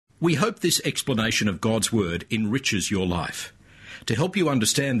We hope this explanation of God's Word enriches your life. To help you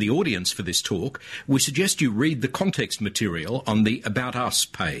understand the audience for this talk, we suggest you read the context material on the About Us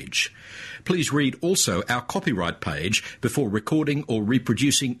page. Please read also our copyright page before recording or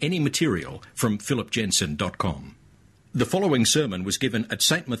reproducing any material from philipjensen.com. The following sermon was given at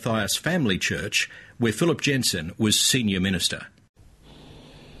St. Matthias Family Church, where Philip Jensen was senior minister.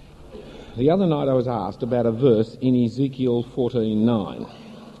 The other night I was asked about a verse in Ezekiel 14:9.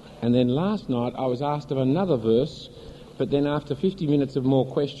 And then last night I was asked of another verse, but then after 50 minutes of more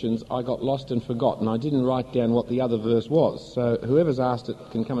questions I got lost and forgotten. I didn't write down what the other verse was. So whoever's asked it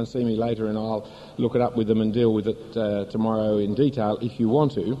can come and see me later and I'll look it up with them and deal with it tomorrow in detail if you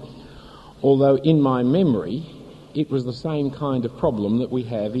want to. Although in my memory it was the same kind of problem that we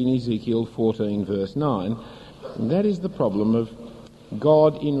have in Ezekiel 14 verse 9. And that is the problem of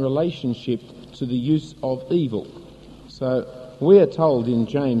God in relationship to the use of evil. So we are told in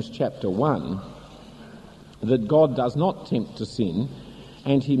James chapter 1 that God does not tempt to sin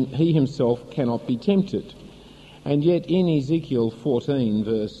and he himself cannot be tempted. And yet in Ezekiel 14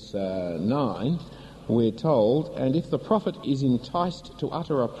 verse 9 we're told, "And if the prophet is enticed to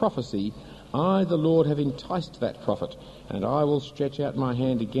utter a prophecy, I, the Lord, have enticed that prophet, and I will stretch out my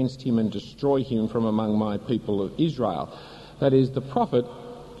hand against him and destroy him from among my people of Israel." That is, the prophet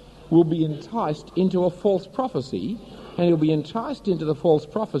will be enticed into a false prophecy, and he'll be enticed into the false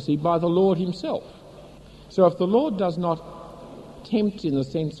prophecy by the Lord himself. So if the Lord does not tempt in the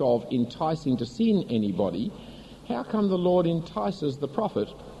sense of enticing to sin anybody, how come the Lord entices the prophet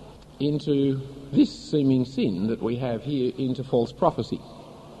into this seeming sin that we have here, into false prophecy?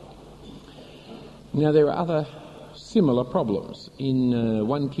 Now there are other similar problems. In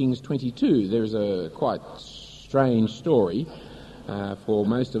 1 Kings 22 there's a quite strange story. For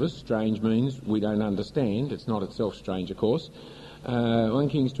most of us, strange means we don't understand. It's not itself strange, of course. 1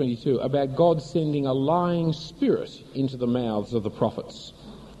 Kings 22, about God sending a lying spirit into the mouths of the prophets.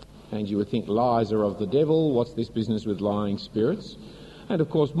 And you would think lies are of the devil. What's this business with lying spirits? And of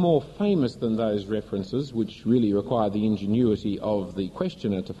course, more famous than those references, which really require the ingenuity of the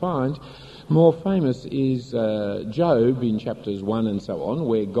questioner to find, more famous is Job in chapters 1 and so on,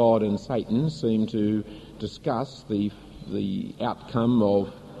 where God and Satan seem to discuss the outcome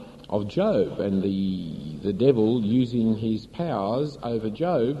of Job and the devil using his powers over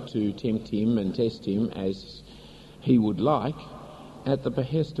Job to tempt him and test him as he would like at the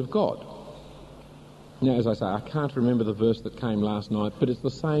behest of God. Now, as I say, I can't remember the verse that came last night, but it's the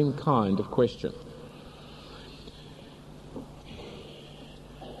same kind of question.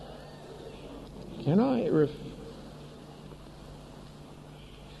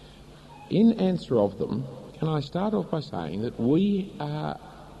 In answer of them, can I start off by saying that we are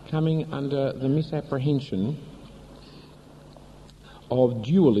coming under the misapprehension of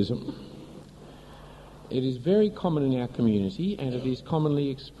dualism. It is very common in our community and it is commonly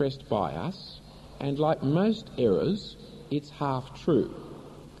expressed by us, and like most errors, it's half true.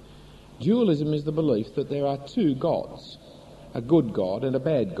 Dualism is the belief that there are two gods, a good God and a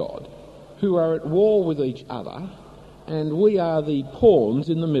bad God, who are at war with each other, and we are the pawns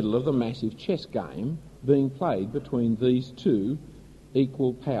in the middle of the massive chess game being played between these two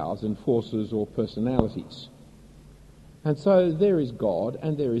equal powers and forces or personalities. And so there is God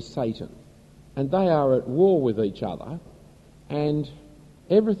and there is Satan, and they are at war with each other, and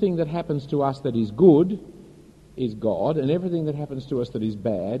everything that happens to us that is good is God, and everything that happens to us that is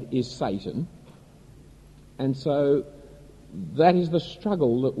bad is Satan. And so that is the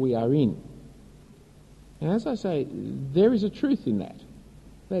struggle that we are in. And as I say, there is a truth in that.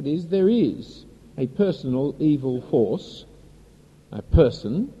 That is, there is a personal evil force, a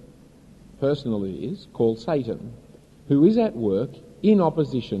person, personal it is, called Satan, who is at work in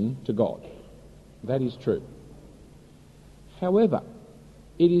opposition to God. That is true. However,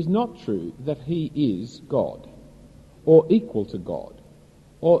 it is not true that he is God, or equal to God,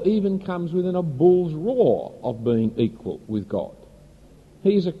 or even comes within a bull's roar of being equal with God.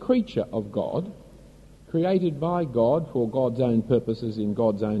 He is a creature of God, created by God for God's own purposes in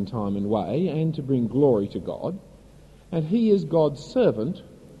God's own time and way, and to bring glory to God. And he is God's servant,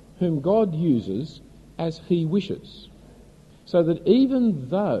 whom God uses as he wishes. So that even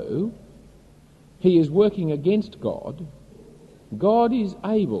though he is working against God, God is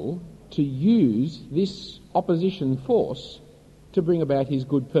able to use this opposition force to bring about his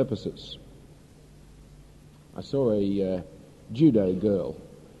good purposes. I saw a judo girl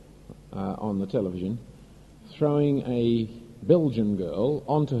on the television throwing a Belgian girl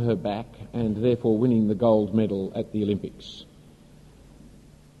onto her back and therefore winning the gold medal at the Olympics.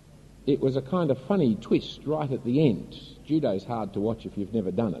 it was a kind of funny twist right at the end. Judo's hard to watch if you've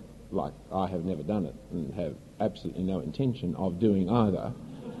never done it, like I have never done it and have absolutely no intention of doing either.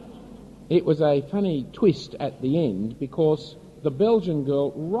 It was a funny twist at the end because the Belgian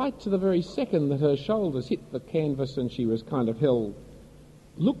girl, right to the very second that her shoulders hit the canvas and she was kind of held,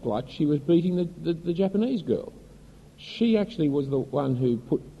 looked like she was beating the Japanese girl. She actually was the one who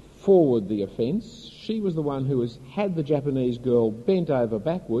put forward the offence. She was the one who had the Japanese girl bent over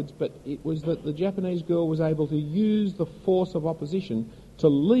backwards, but it was that the Japanese girl was able to use the force of opposition to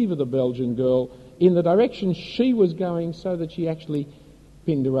lever the Belgian girl in the direction she was going so that she actually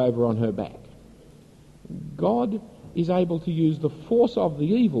pinned her over on her back. God is able to use the force of the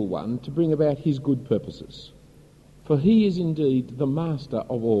evil one to bring about his good purposes. For he is indeed the master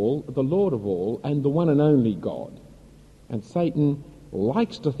of all, the Lord of all, and the one and only God. And Satan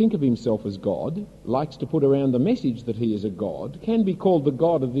likes to think of himself as God, likes to put around the message that he is a God, can be called the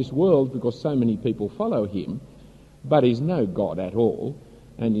God of this world because so many people follow him, but is no God at all,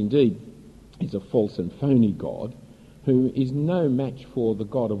 and indeed is a false and phony God, who is no match for the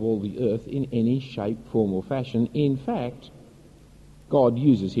God of all the earth in any shape, form or fashion. In fact, God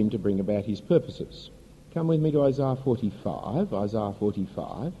uses him to bring about his purposes. Come with me to Isaiah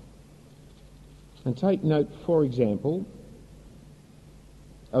 45, and take note, for example,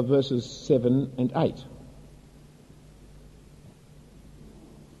 of verses 7 and 8.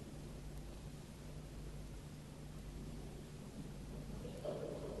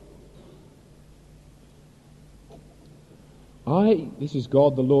 This is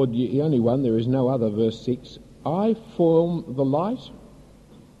God the Lord, the only one, there is no other, verse 6. I form the light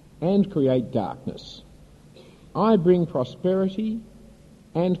and create darkness. I bring prosperity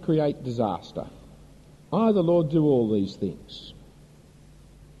and create disaster. I, the Lord, do all these things.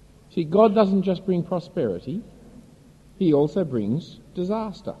 See, God doesn't just bring prosperity, he also brings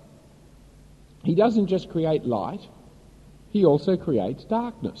disaster. He doesn't just create light, he also creates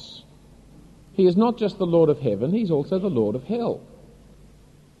darkness. He is not just the Lord of heaven, he's also the Lord of hell.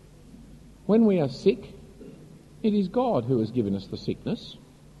 When we are sick, it is God who has given us the sickness.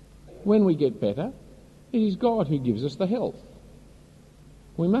 When we get better, it is God who gives us the health.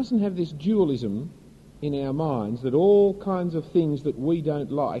 We mustn't have this dualism in our minds that all kinds of things that we don't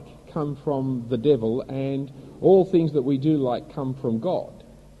like come from the devil and all things that we do like come from God.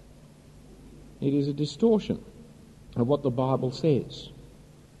 It is a distortion of what the Bible says.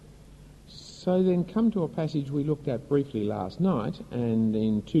 So then come to a passage we looked at briefly last night, and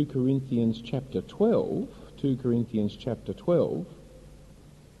in 2 Corinthians chapter 12,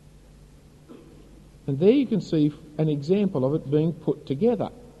 and there you can see an example of it being put together.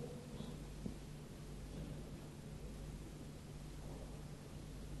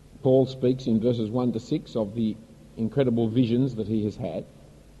 Paul speaks in verses 1 to 6 of the incredible visions that he has had,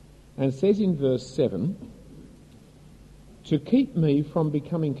 and says in verse 7, to keep me from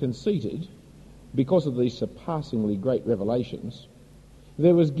becoming conceited, because of these surpassingly great revelations,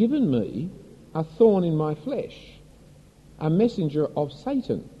 there was given me a thorn in my flesh, a messenger of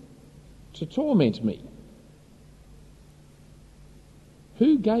Satan, to torment me.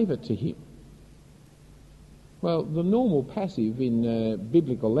 Who gave it to him? Well, the normal passive in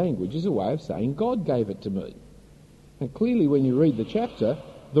biblical language is a way of saying God gave it to me. And clearly when you read the chapter,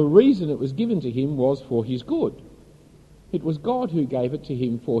 the reason it was given to him was for his good. It was God who gave it to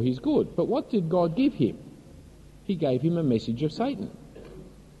him for his good. But what did God give him? He gave him a message of Satan.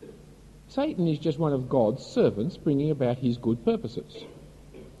 Satan is just one of God's servants bringing about his good purposes.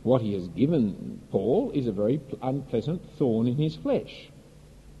 What he has given Paul is a very unpleasant thorn in his flesh.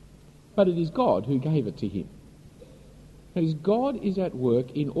 But it is God who gave it to him. That is, God is at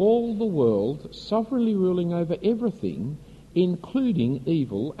work in all the world, sovereignly ruling over everything, including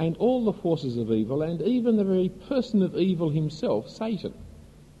evil and all the forces of evil, and even the very person of evil himself, Satan.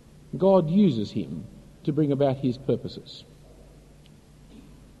 God uses him to bring about his purposes.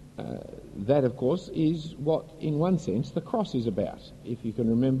 That, of course, is what, in one sense, the cross is about. If you can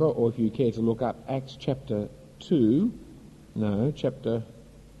remember, or if you care to look up Acts chapter 2, chapter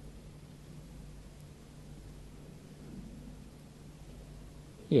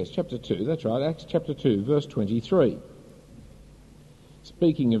 2, that's right, Acts chapter 2, verse 23.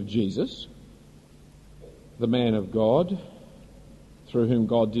 Speaking of Jesus, the man of God, through whom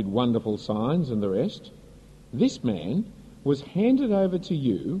God did wonderful signs and the rest, this man was handed over to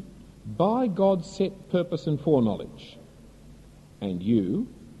you by God's set purpose and foreknowledge. And you,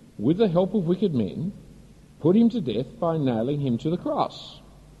 with the help of wicked men, put him to death by nailing him to the cross.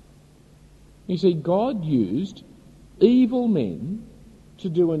 You see, God used evil men to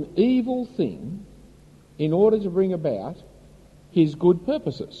do an evil thing in order to bring about his good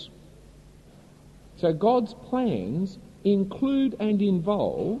purposes. So God's plans include and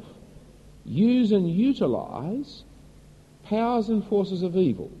involve, use and utilise powers and forces of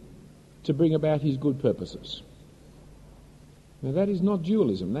evil to bring about his good purposes. Now that is not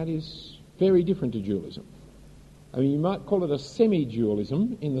dualism, that is very different to dualism. I mean, you might call it a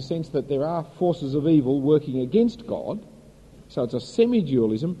semi-dualism in the sense that there are forces of evil working against God, so it's a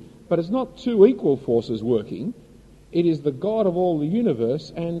semi-dualism, but it's not two equal forces working. It is the God of all the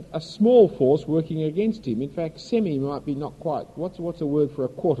universe and a small force working against him. In fact, semi might be not quite. What's a word for a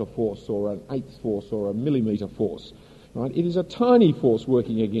quarter force or an eighth force or a millimetre force? Right? It is a tiny force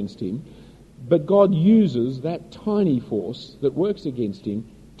working against him, but God uses that tiny force that works against him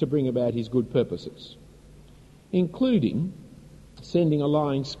to bring about his good purposes, including sending a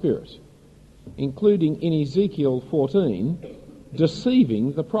lying spirit, including in Ezekiel 14,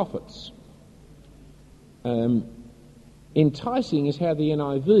 deceiving the prophets. Enticing is how the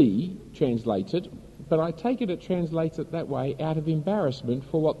NIV translates it, but I take it translates it that way out of embarrassment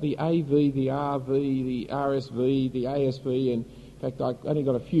for what the AV, the RV, the RSV, the ASV, and in fact I've only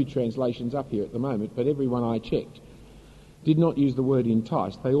got a few translations up here at the moment, but every one I checked did not use the word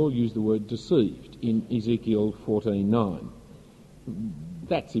enticed. They all use the word deceived in Ezekiel 14:9.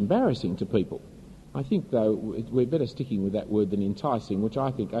 That's embarrassing to people. I think, though, we're better sticking with that word than enticing, which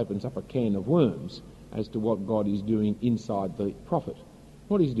I think opens up a can of worms as to what God is doing inside the prophet.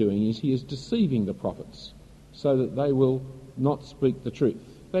 What he's doing is he is deceiving the prophets so that they will not speak the truth.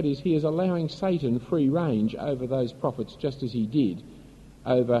 That is, he is allowing Satan free range over those prophets just as he did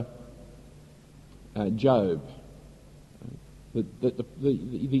over Job.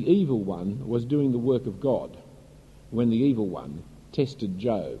 The evil one was doing the work of God when the evil one tested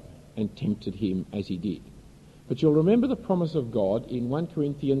Job and tempted him as he did. But you'll remember the promise of God in 1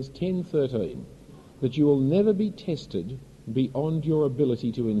 Corinthians 10:13, that you will never be tested beyond your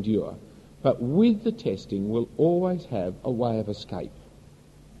ability to endure, but with the testing will always have a way of escape.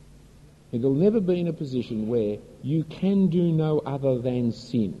 It'll never be in a position where you can do no other than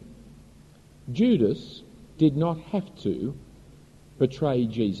sin. Judas did not have to betray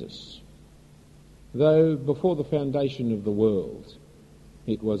Jesus, though before the foundation of the world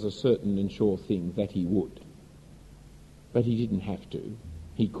it was a certain and sure thing that he would. But he didn't have to.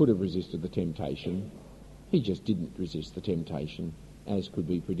 He could have resisted the temptation. He just didn't resist the temptation, as could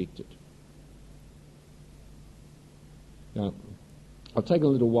be predicted. Now, I've taken a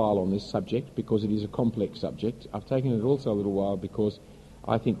little while on this subject because it is a complex subject. I've taken it also a little while because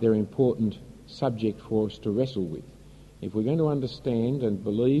I think they're an important subject for us to wrestle with. If we're going to understand and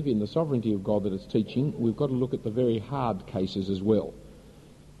believe in the sovereignty of God that it's teaching, we've got to look at the very hard cases as well.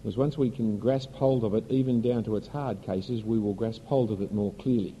 Because once we can grasp hold of it, even down to its hard cases, we will grasp hold of it more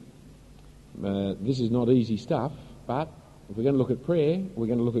clearly. This is not easy stuff, but if we're going to look at prayer, we're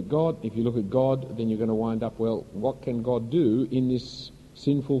going to look at God. If you look at God, then you're going to wind up, well, what can God do in this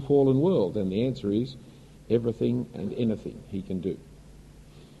sinful, fallen world? And the answer is everything and anything he can do.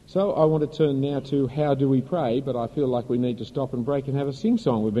 So I want to turn now to how do we pray, but I feel like we need to stop and break and have a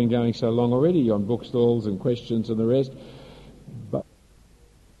sing-song. We've been going so long already on bookstalls and questions and the rest. But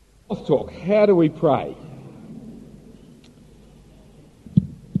let's talk. How do we pray?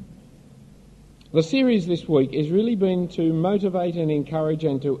 The series this week has really been to motivate and encourage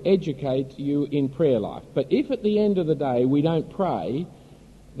and to educate you in prayer life. But if at the end of the day we don't pray,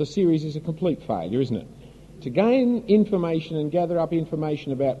 the series is a complete failure, isn't it? To gain information and gather up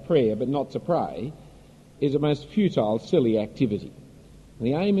information about prayer but not to pray is a most futile, silly activity. And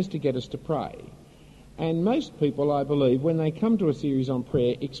the aim is to get us to pray. And most people, I believe, when they come to a series on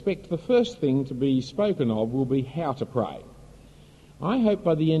prayer, expect the first thing to be spoken of will be how to pray. I hope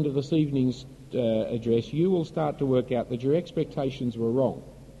by the end of this evening's address you will start to work out that your expectations were wrong,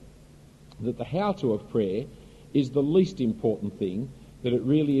 that the how-to of prayer is the least important thing, that it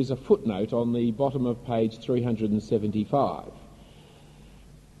really is a footnote on the bottom of page 375.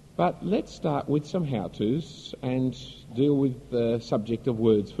 But let's start with some how-tos and deal with the subject of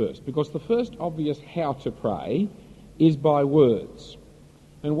words first, because the first obvious how to pray is by words.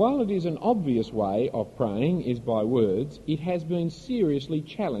 And while it is an obvious way of praying is by words, it has been seriously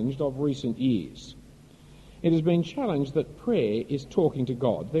challenged of recent years. It has been challenged that prayer is talking to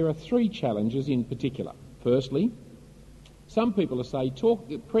God. There are three challenges in particular. Firstly, some people say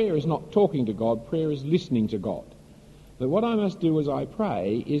prayer is not talking to God, prayer is listening to God. That what I must do as I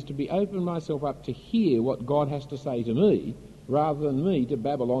pray is to be open myself up to hear what God has to say to me, rather than me to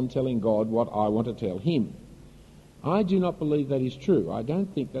babble on telling God what I want to tell him. I do not believe that is true. I don't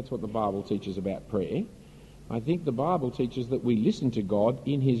think that's what the Bible teaches about prayer. I think the Bible teaches that we listen to God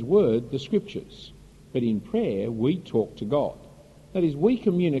in his word, the Scriptures. But in prayer, we talk to God. That is, we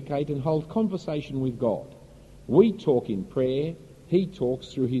communicate and hold conversation with God. We talk in prayer, he talks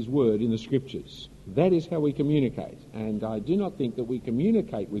through his word in the scriptures. That is how we communicate. And I do not think that we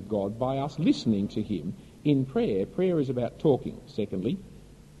communicate with God by us listening to him in prayer. Prayer is about talking. Secondly,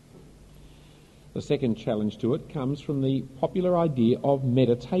 the second challenge to it comes from the popular idea of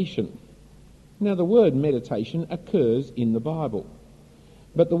meditation. Now, the word meditation occurs in the Bible.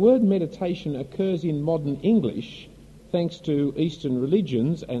 But the word meditation occurs in modern English, thanks to Eastern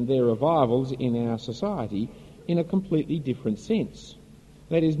religions and their revivals in our society, in a completely different sense.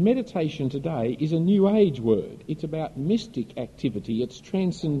 That is, meditation today is a New Age word. It's about mystic activity. It's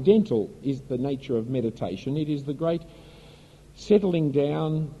transcendental is the nature of meditation. It is the great settling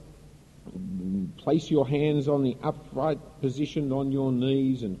down, place your hands on the upright position on your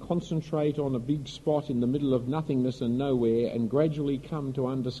knees and concentrate on a big spot in the middle of nothingness and nowhere, and gradually come to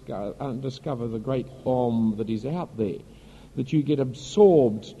undiscover the great Om that is out there. That you get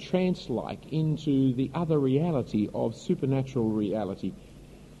absorbed, trance-like, into the other reality of supernatural reality.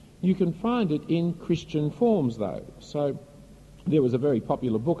 You can find it in Christian forms, though. So there was a very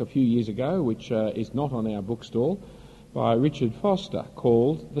popular book a few years ago, which is not on our bookstall, by Richard Foster,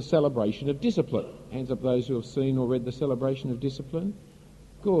 called The Celebration of Discipline. Hands up those who have seen or read The Celebration of Discipline.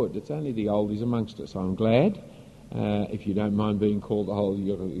 Good. It's only the oldies amongst us, I'm glad. If you don't mind being called the whole...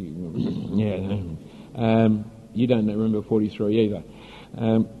 you don't remember 43 either.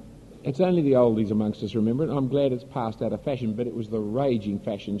 It's only the oldies amongst us remember it. I'm glad it's passed out of fashion, but it was the raging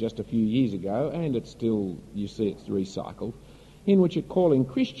fashion just a few years ago, and it's still, you see, it's recycled, in which it's calling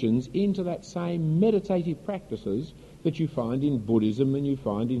Christians into that same meditative practices that you find in Buddhism and you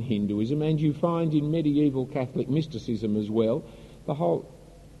find in Hinduism and you find in medieval Catholic mysticism as well.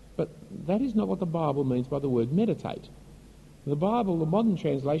 But that is not what the Bible means by the word meditate. The Bible, the modern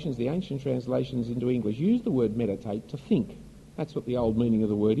translations, the ancient translations into English, use the word meditate to think. That's what the old meaning of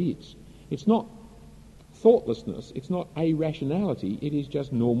the word is. It's not thoughtlessness, it's not irrationality, it is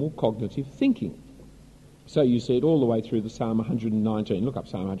just normal cognitive thinking. So you see it all the way through the Psalm 119. Look up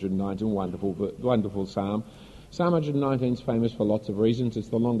Psalm 119, wonderful psalm. Psalm 119 is famous for lots of reasons. It's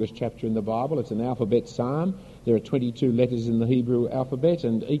the longest chapter in the Bible. It's an alphabet psalm. There are 22 letters in the Hebrew alphabet,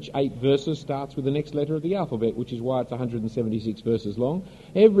 and each 8 verses starts with the next letter of the alphabet, which is why it's 176 verses long.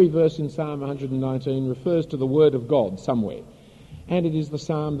 Every verse in Psalm 119 refers to the Word of God somewhere. And it is the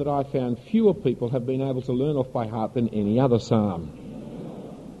psalm that I found fewer people have been able to learn off by heart than any other psalm.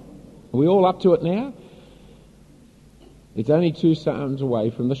 Are we all up to it now? It's only 2 psalms away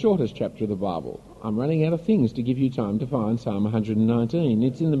from the shortest chapter of the Bible. I'm running out of things to give you time to find Psalm 119.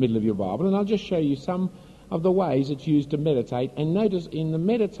 It's in the middle of your Bible, and I'll just show you some of the ways it's used to meditate. And notice in the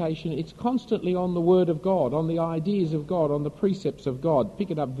meditation, it's constantly on the Word of God, on the ideas of God, on the precepts of God. Pick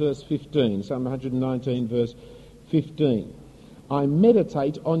it up, verse 15, Psalm 119, verse 15. I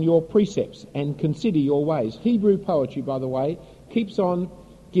meditate on your precepts and consider your ways. Hebrew poetry, by the way, keeps on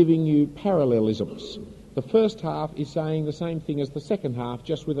giving you parallelisms. The first half is saying the same thing as the second half,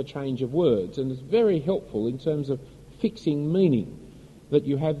 just with a change of words, and it's very helpful in terms of fixing meaning that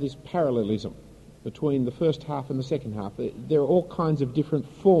you have this parallelism between the first half and the second half. There are all kinds of different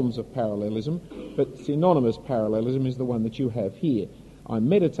forms of parallelism, but synonymous parallelism is the one that you have here. I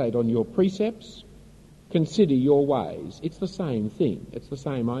meditate on your precepts, consider your ways. It's the same thing, it's the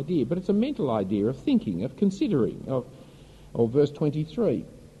same idea, but it's a mental idea of thinking, of considering, or verse 23.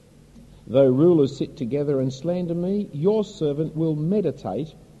 Though rulers sit together and slander me, your servant will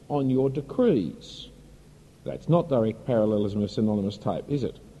meditate on your decrees. That's not direct parallelism of synonymous type, is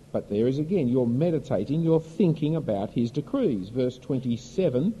it? But there is again, you're meditating, you're thinking about his decrees. Verse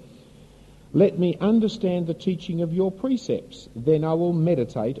 27, let me understand the teaching of your precepts, then I will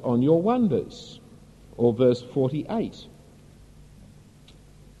meditate on your wonders. Or verse 48,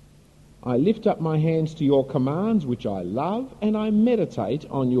 I lift up my hands to your commands, which I love, and I meditate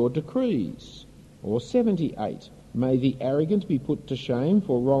on your decrees. Or 78, may the arrogant be put to shame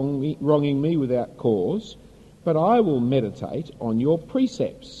for wronging me without cause, but I will meditate on your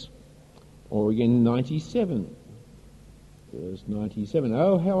precepts. Or again 97, verse 97,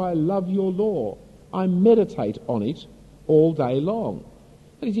 oh, how I love your law. I meditate on it all day long.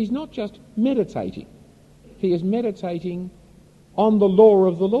 That is, he's not just meditating. He is meditating on the law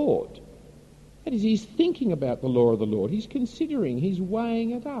of the Lord. That is, he's thinking about the law of the Lord. He's considering, he's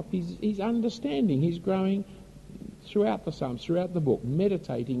weighing it up, he's understanding, he's growing throughout the Psalms, throughout the book.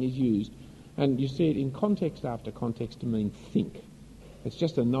 Meditating is used, and you see it in context after context to mean think. It's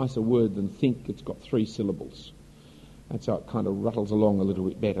just a nicer word than think. It's got 3 syllables. That's how it kind of rattles along a little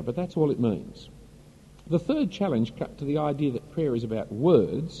bit better, but that's all it means. The third challenge to the idea that prayer is about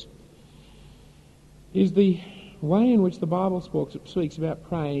words is the way in which the Bible speaks about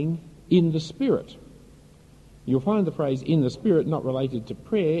praying in the Spirit. You'll find the phrase in the Spirit not related to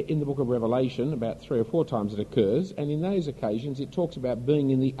prayer in the book of Revelation. About 3 or 4 times it occurs, and in those occasions it talks about being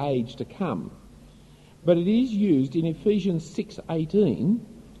in the age to come. But it is used in Ephesians 6:18,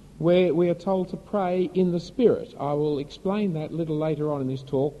 where we are told to pray in the Spirit. I will explain that a little later on in this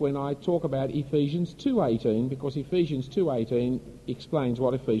talk when I talk about Ephesians 2:18, because Ephesians 2:18 explains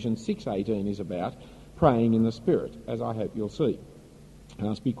what Ephesians 6:18 is about, praying in the Spirit, as I hope you'll see. And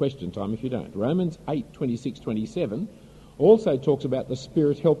ask me question time if you don't. Romans 8:26-27 also talks about the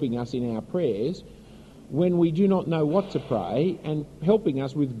Spirit helping us in our prayers when we do not know what to pray, and helping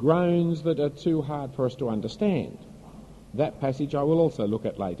us with groans that are too hard for us to understand. That passage I will also look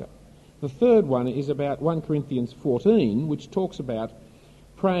at later. The third one is about 1 Corinthians 14, which talks about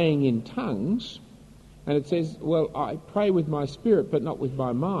praying in tongues. And it says, well, I pray with my spirit but not with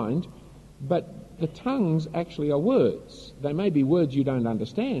my mind. But the tongues actually are words. They may be words you don't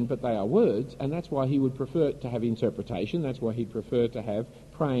understand, but they are words, and that's why he would prefer to have interpretation. That's why he'd prefer to have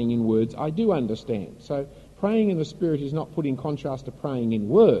praying in words I do understand. So praying in the Spirit is not put in contrast to praying in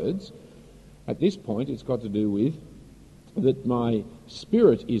words. At this point, it's got to do with that my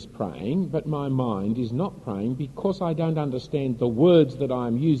spirit is praying, but my mind is not praying because I don't understand the words that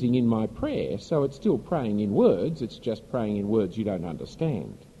I'm using in my prayer. So it's still praying in words, it's just praying in words you don't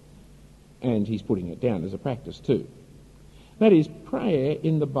understand. And he's putting it down as a practice too. That is, prayer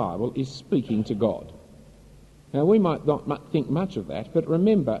in the Bible is speaking to God. Now we might not think much of that, but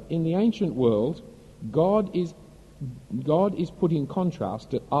remember, in the ancient world, God is put in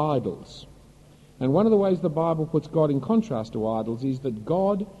contrast to idols. And one of the ways the Bible puts God in contrast to idols is that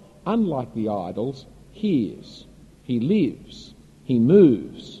God, unlike the idols, hears, he lives, he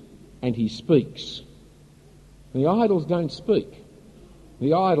moves, and he speaks. The idols don't speak.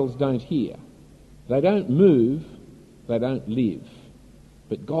 The idols don't hear. They don't move. They don't live.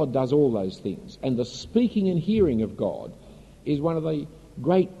 But God does all those things. And the speaking and hearing of God is one of the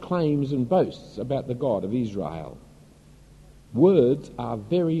great claims and boasts about the God of Israel. Words are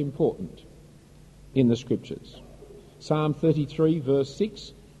very important in the Scriptures. Psalm 33 verse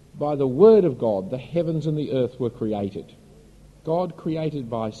 6, by the word of God the heavens and the earth were created. God created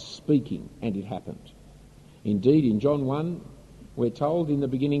by speaking, and it happened. Indeed, in John 1, we're told in the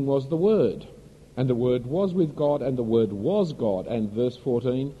beginning was the Word, and the Word was with God, and the Word was God. And verse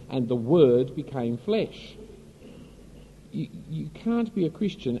 14, and the Word became flesh. You can't be a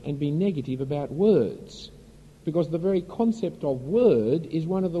Christian and be negative about words, because the very concept of word is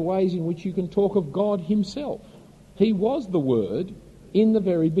one of the ways in which you can talk of God himself. He was the Word in the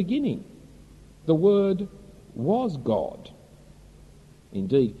very beginning. The Word was God.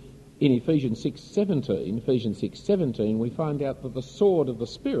 Indeed, in Ephesians 6:17, we find out that the sword of the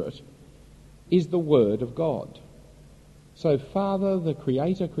Spirit is the Word of God. So Father, the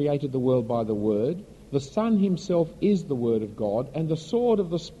Creator, created the world by the Word. The Son himself is the Word of God, and the sword of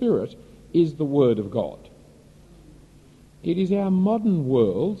the Spirit is the Word of God. It is our modern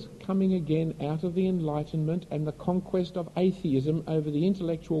world coming again out of the Enlightenment and the conquest of atheism over the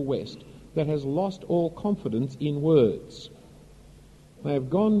intellectual West that has lost all confidence in words. They have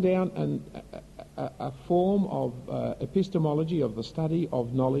gone down a form of epistemology, of the study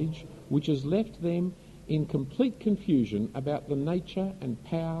of knowledge, which has left them in complete confusion about the nature and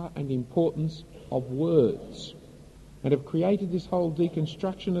power and importance of words, and have created this whole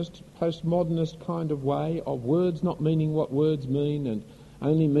deconstructionist, postmodernist kind of way of words not meaning what words mean and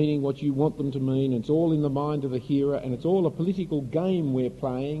only meaning what you want them to mean. It's all in the mind of the hearer, and it's all a political game we're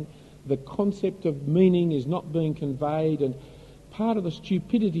playing. The concept of meaning is not being conveyed, and part of the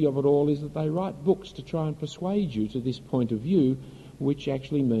stupidity of it all is that they write books to try and persuade you to this point of view, which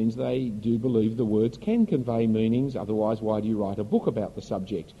actually means they do believe the words can convey meanings. Otherwise, why do you write a book about the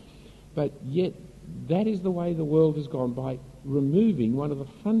subject? But yet, that is the way the world has gone, by removing one of the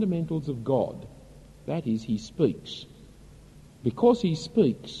fundamentals of God. That is, he speaks. Because he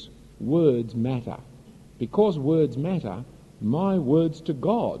speaks, words matter. Because words matter, my words to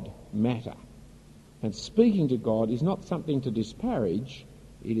God matter. And speaking to God is not something to disparage.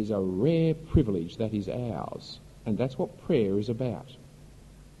 It is a rare privilege that is ours. And that's what prayer is about.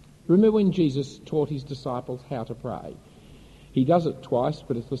 Remember when Jesus taught his disciples how to pray? He does it twice,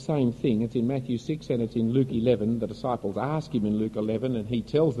 but it's the same thing. It's in Matthew 6 and it's in Luke 11. The disciples ask him in Luke 11, and he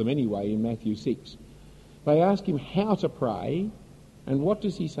tells them anyway in Matthew 6. They ask him how to pray, and what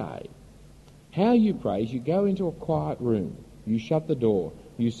does he say? How you pray is you go into a quiet room, you shut the door,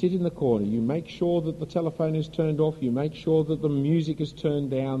 You sit in the corner, you make sure that the telephone is turned off, you make sure that the music is turned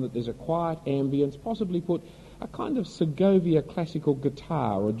down, that there's a quiet ambience, possibly put a kind of Segovia classical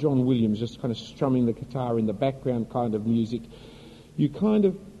guitar or John Williams just kind of strumming the guitar in the background kind of music. You kind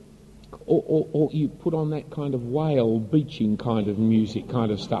of, or you put on that kind of whale beaching kind of music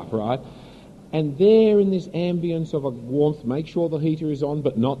kind of stuff, right? And there in this ambience of a warmth, make sure the heater is on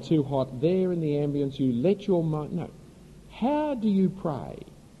but not too hot, there in the ambience you let your mind, no. How do you pray?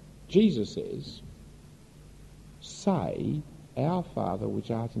 Jesus says, say, Our Father which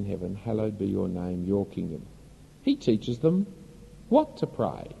art in heaven, hallowed be your name, your kingdom. He teaches them what to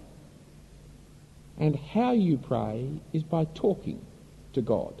pray. And how you pray is by talking to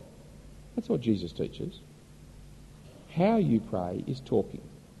God. That's what Jesus teaches. How you pray is talking.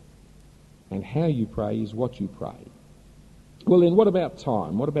 And how you pray is what you pray. Well then, what about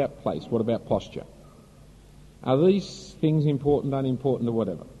time? What about place? What about posture? Are these things important, unimportant, or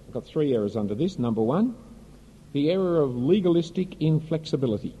whatever? I've got 3 errors under this. Number 1, the error of legalistic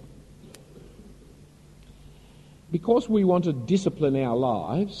inflexibility. Because we want to discipline our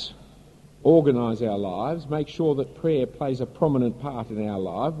lives, organise our lives, make sure that prayer plays a prominent part in our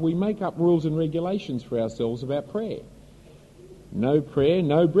life, we make up rules and regulations for ourselves about prayer. No prayer,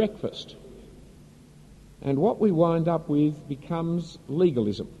 no breakfast. And what we wind up with becomes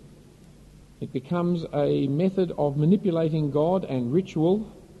legalism. It becomes a method of manipulating God and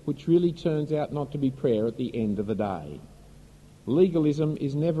ritual, which really turns out not to be prayer at the end of the day. Legalism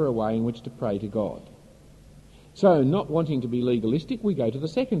is never a way in which to pray to God. So, not wanting to be legalistic, we go to the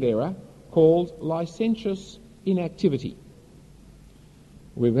second error, called licentious inactivity.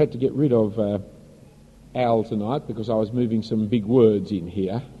 We've had to get rid of Al tonight because I was moving some big words in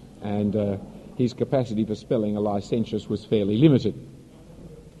here, and his capacity for spelling a licentious was fairly limited.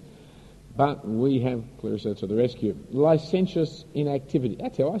 But we have Clarissa to the rescue. Licentious inactivity.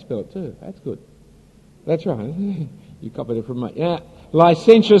 That's how I spell it too. That's good. That's right. You copied it from me. Yeah.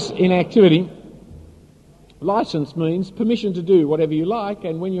 Licentious inactivity. License means permission to do whatever you like,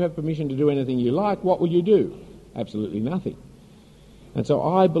 and when you have permission to do anything you like, what will you do? Absolutely nothing. And so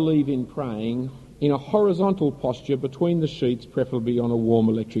I believe in praying in a horizontal posture between the sheets, preferably on a warm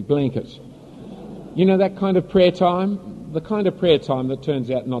electric blanket. You know that kind of prayer time? The kind of prayer time that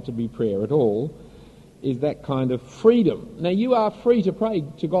turns out not to be prayer at all is that kind of freedom. Now, you are free to pray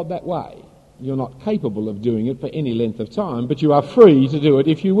to God that way. You're not capable of doing it for any length of time, but you are free to do it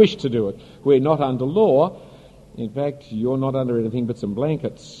if you wish to do it. We're not under law. In fact, you're not under anything but some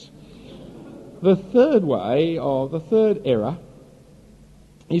blankets. The third way, or the third error,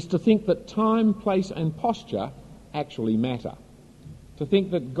 is to think that time, place and posture actually matter. To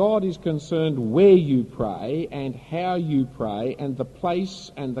think that God is concerned where you pray and how you pray and the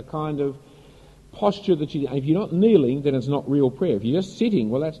place and the kind of posture that you... If you're not kneeling, then it's not real prayer. If you're just sitting,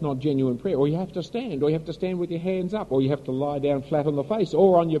 well, that's not genuine prayer. Or you have to stand, or you have to stand with your hands up, or you have to lie down flat on the face,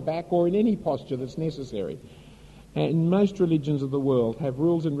 or on your back, or in any posture that's necessary. And most religions of the world have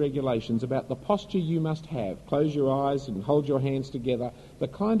rules and regulations about the posture you must have. Close your eyes and hold your hands together. The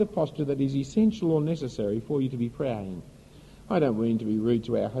kind of posture that is essential or necessary for you to be praying. I don't mean to be rude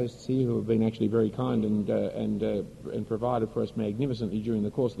to our hosts here, who have been actually very kind and provided for us magnificently during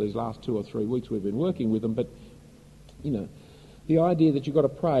the course of these last 2 or 3 weeks we've been working with them. But, you know, the idea that you've got to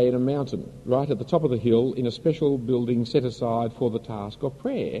pray in a mountain, right at the top of the hill, in a special building set aside for the task of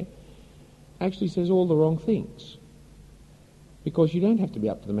prayer, actually says all the wrong things. Because you don't have to be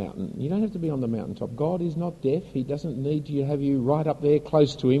up to the mountain. You don't have to be on the mountaintop. God is not deaf. He doesn't need to have you right up there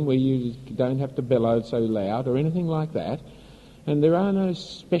close to him where you don't have to bellow so loud or anything like that. And there are no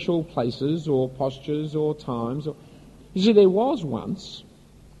special places or postures or times. You see, there was once.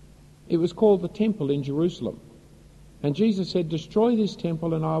 It was called the temple in Jerusalem. And Jesus said, destroy this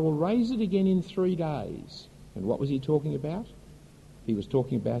temple and I will raise it again in 3 days. And what was he talking about? He was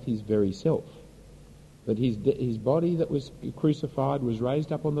talking about his very self. That his body that was crucified was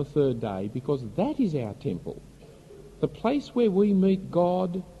raised up on the 3rd day, because that is our temple. The place where we meet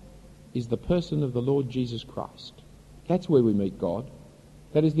God is the person of the Lord Jesus Christ. That's where we meet God.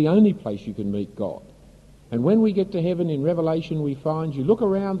 That is the only place you can meet God. And when we get to heaven in Revelation, we find you look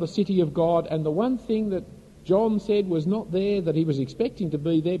around the city of God, and the one thing that John said was not there, that he was expecting to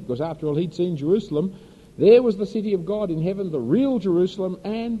be there, because after all he'd seen Jerusalem, there was the city of God in heaven, the real Jerusalem,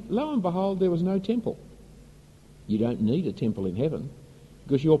 and lo and behold, there was no temple. You don't need a temple in heaven,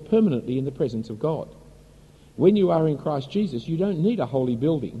 because you're permanently in the presence of God. When you are in Christ Jesus, you don't need a holy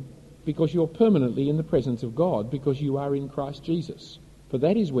building, because you're permanently in the presence of God, because you are in Christ Jesus. For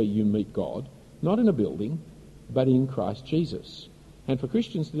that is where you meet God, not in a building, but in Christ Jesus. And for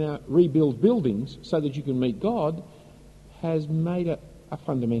Christians to now rebuild buildings so that you can meet God has made a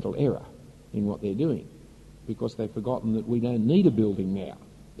fundamental error in what they're doing, because they've forgotten that we don't need a building now,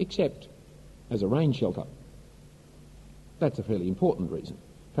 except as a rain shelter. That's a fairly important reason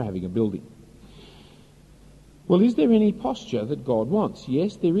for having a building. Well, is there any posture that God wants?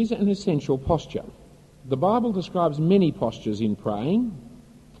 Yes, there is an essential posture. The Bible describes many postures in praying.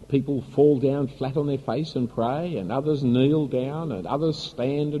 People fall down flat on their face and pray, and others kneel down, and others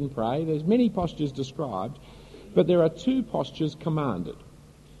stand and pray. There's many postures described, but there are two postures commanded.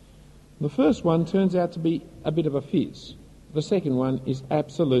 The first one turns out to be a bit of a fizz. The second one is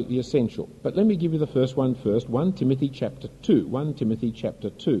absolutely essential. But let me give you the first one first, 1 Timothy chapter 2. 1 Timothy chapter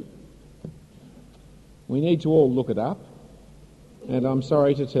 2. We need to all look it up, and I'm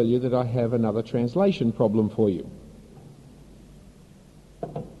sorry to tell you that I have another translation problem for you.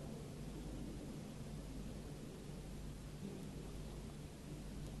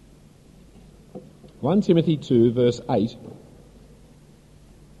 (1 Timothy 2, verse 8).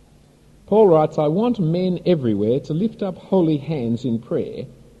 Paul writes, "I want men everywhere to lift up holy hands in prayer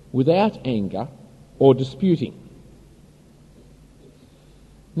without anger or disputing."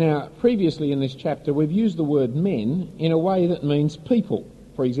 Now, previously in this chapter, we've used the word men in a way that means people.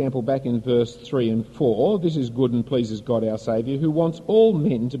 For example, back in verse 3 and 4, "This is good and pleases God our Saviour, who wants all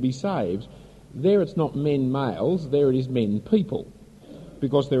men to be saved." There it's not men males, there it is men people.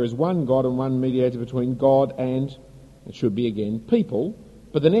 Because there is one God and one mediator between God and, it should be again, people.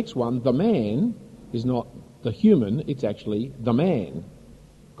 But the next one, the man, is not the human, it's actually the man,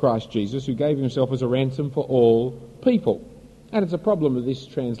 Christ Jesus, who gave himself as a ransom for all people. And it's a problem of this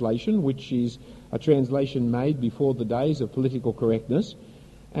translation, which is a translation made before the days of political correctness,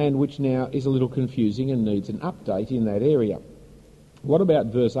 and which now is a little confusing and needs an update in that area. What about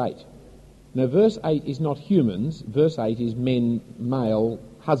verse 8? Now, verse 8 is not humans, verse 8 is men, male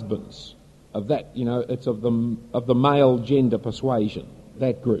husbands. Of that, it's of the male gender persuasion,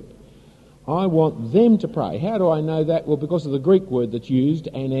 that group. I want them to pray. How do I know that? Well, because of the Greek word that's used,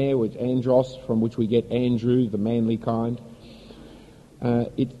 aner, which andros, from which we get Andrew, the manly kind.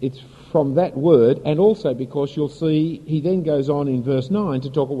 It's from that word, and also because you'll see he then goes on in verse 9 to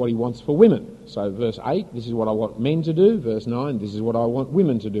talk about what he wants for women. So verse 8, this is what I want men to do. Verse 9, this is what I want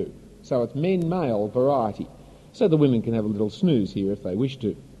women to do. So it's men-male variety. So the women can have a little snooze here if they wish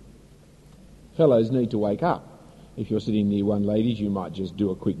to. Fellows need to wake up. If you're sitting near one, ladies, you might just do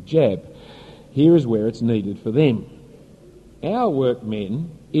a quick jab. Here is where it's needed for them. Our work,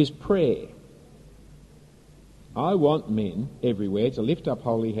 men, is prayer. I want men everywhere to lift up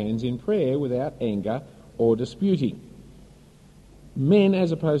holy hands in prayer without anger or disputing. Men,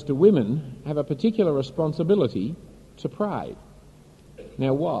 as opposed to women, have a particular responsibility to pray.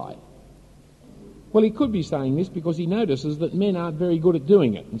 Now, why? Well, he could be saying this because he notices that men aren't very good at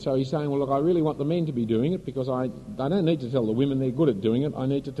doing it. And so he's saying, well, look, I really want the men to be doing it because I don't need to tell the women they're good at doing it. I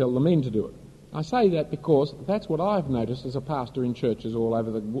need to tell the men to do it. I say that because that's what I've noticed as a pastor in churches all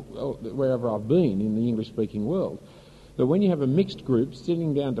over wherever I've been in the English-speaking world. That when you have a mixed group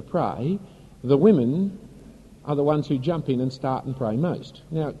sitting down to pray, the women are the ones who jump in and start and pray most.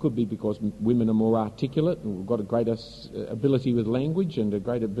 Now, it could be because women are more articulate and we've got a greater ability with language and a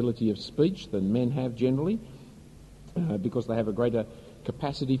greater ability of speech than men have generally, because they have a greater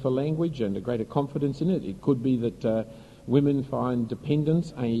capacity for language and a greater confidence in it. It could be that women find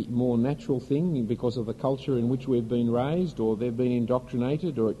dependence a more natural thing because of the culture in which we've been raised, or they've been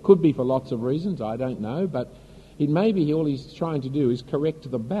indoctrinated, or it could be for lots of reasons, I don't know, but it may be all he's trying to do is correct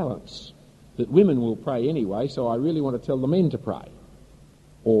the balance. That women will pray anyway, so I really want to tell the men to pray.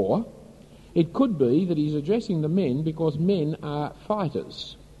 Or it could be that he's addressing the men because men are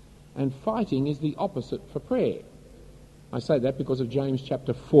fighters, and fighting is the opposite for prayer. I say that because of James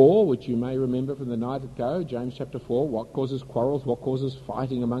chapter 4, which you may remember from the night ago. James chapter 4, what causes quarrels, what causes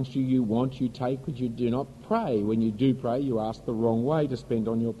fighting amongst you? You want, you take, but you do not pray. When you do pray, you ask the wrong way to spend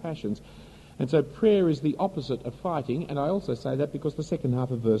on your passions. And so prayer is the opposite of fighting, and I also say that because the second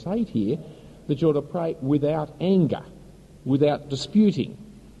half of verse 8 here, that you're to pray without anger, without disputing.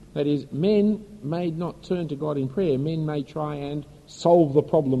 That is, men may not turn to God in prayer. Men may try and solve the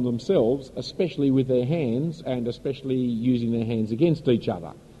problem themselves, especially with their hands, and especially using their hands against each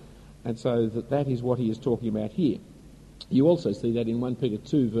other. And so that is what he is talking about here. You also see that in 1 Peter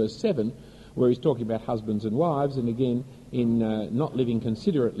 2, verse 7, where he's talking about husbands and wives, and again, in not living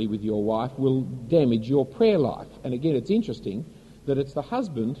considerately with your wife will damage your prayer life. And again, it's interesting that it's the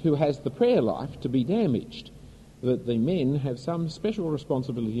husband who has the prayer life to be damaged, that the men have some special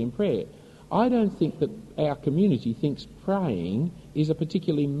responsibility in prayer. I don't think that our community thinks praying is a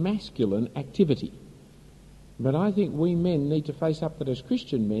particularly masculine activity. But I think we men need to face up that as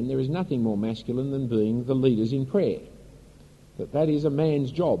Christian men there is nothing more masculine than being the leaders in prayer. That is a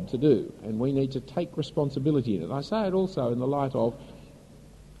man's job to do, and we need to take responsibility in it. I say it also in the light of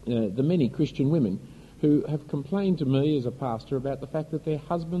the many Christian women who have complained to me as a pastor about the fact that their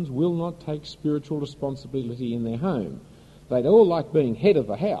husbands will not take spiritual responsibility in their home. They'd all like being head of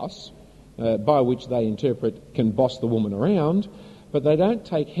the house, by which they interpret can boss the woman around, but they don't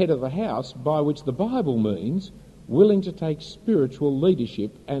take head of the house, by which the Bible means willing to take spiritual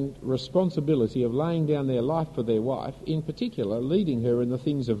leadership and responsibility of laying down their life for their wife, in particular leading her in the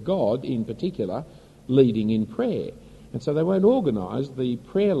things of God, in particular leading in prayer. And so they won't organise the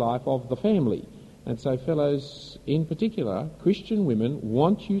prayer life of the family. And so, fellows, in particular, Christian women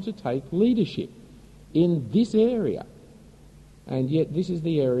want you to take leadership in this area. And yet this is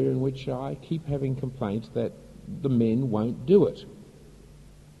the area in which I keep having complaints that the men won't do it.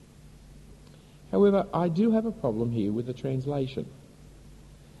 However, I do have a problem here with the translation.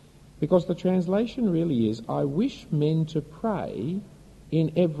 Because the translation really is, I wish men to pray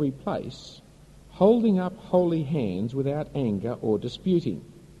in every place, holding up holy hands without anger or disputing.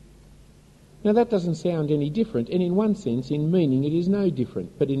 Now that doesn't sound any different, and in one sense, in meaning, it is no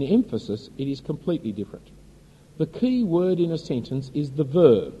different, but in emphasis, it is completely different. The key word in a sentence is the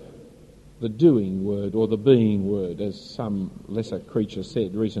verb, the doing word or the being word, as some lesser creature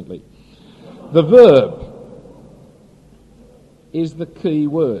said recently. The verb is the key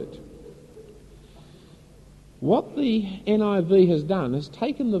word. What the NIV has done is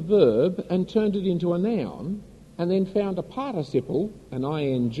taken the verb and turned it into a noun, and then found a participle, an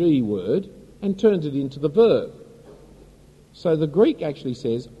ing word, and turned it into the verb. So the Greek actually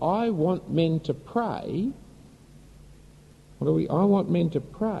says, I want men to pray. I want men to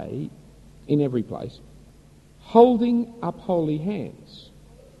pray in every place, holding up holy hands.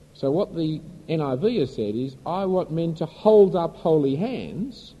 So what the NIV has said is, I want men to hold up holy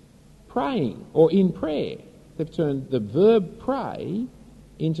hands praying or in prayer. They've turned the verb pray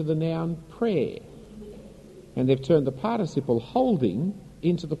into the noun prayer. And they've turned the participle holding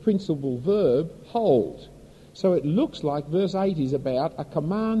into the principal verb hold. So it looks like verse 8 is about a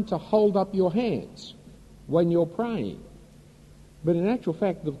command to hold up your hands when you're praying. But in actual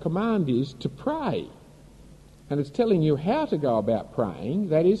fact, the command is to pray. And it's telling you how to go about praying,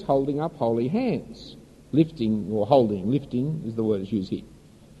 that is, holding up holy hands. Lifting or holding, lifting is the word that's used here.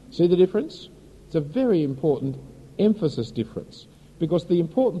 See the difference? It's a very important emphasis difference, because the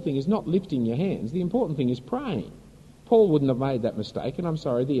important thing is not lifting your hands, the important thing is praying. Paul wouldn't have made that mistake, and I'm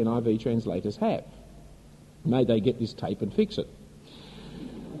sorry the NIV translators have. May they get this tape and fix it.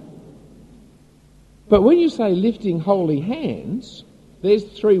 But when you say lifting holy hands, there's the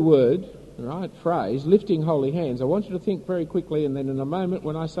three-word phrase, lifting holy hands. I want you to think very quickly, and then in a moment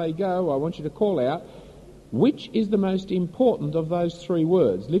when I say go, I want you to call out which is the most important of those three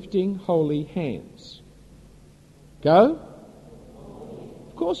words, lifting holy hands. Go?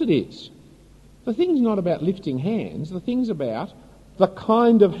 Of course it is. The thing's not about lifting hands, the thing's about the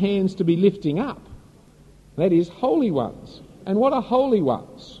kind of hands to be lifting up. That is, holy ones. And what are holy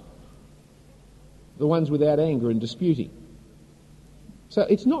ones? The ones without anger and disputing. So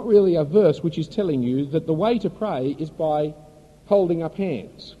it's not really a verse which is telling you that the way to pray is by holding up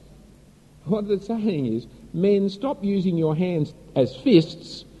hands. What it's saying is, men, stop using your hands as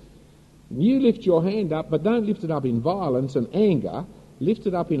fists. You lift your hand up, but don't lift it up in violence and anger. Lift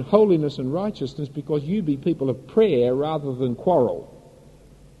it up in holiness and righteousness, because you be people of prayer rather than quarrel.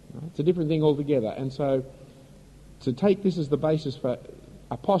 It's a different thing altogether. And so to take this as the basis for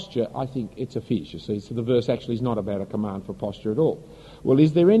a posture, I think it's a fish, you see. So the verse actually is not about a command for posture at all. Well,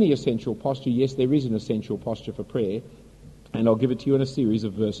 is there any essential posture? Yes, there is an essential posture for prayer, and I'll give it to you in a series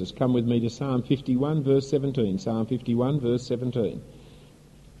of verses. Come with me to Psalm 51, verse 17. Psalm 51, verse 17.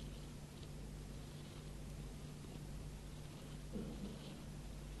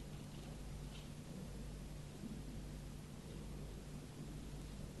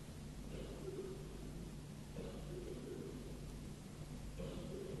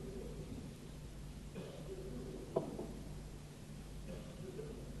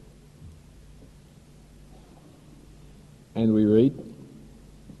 And we read,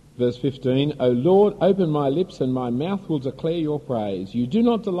 verse 15, O Lord, open my lips, and my mouth will declare your praise. You do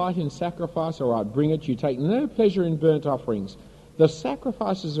not delight in sacrifice, or I bring it. You take no pleasure in burnt offerings. The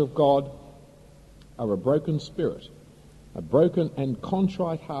sacrifices of God are a broken spirit, a broken and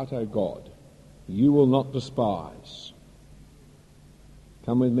contrite heart, O God, you will not despise.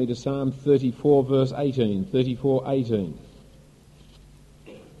 Come with me to Psalm 34, verse 18. 34:18.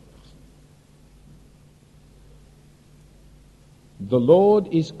 The Lord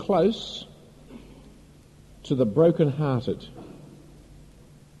is close to the brokenhearted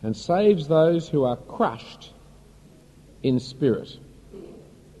and saves those who are crushed in spirit.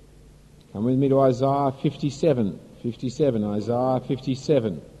 Come with me to Isaiah 57. Isaiah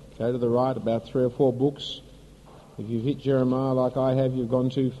 57. Go to the right about 3 or 4 books. If you've hit Jeremiah like I have, you've gone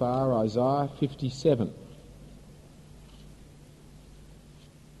too far. Isaiah 57.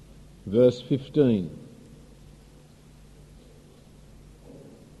 Verse 15.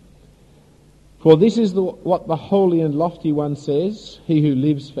 For this is what the holy and lofty one says, he who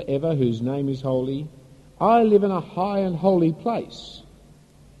lives forever, whose name is holy. I live in a high and holy place,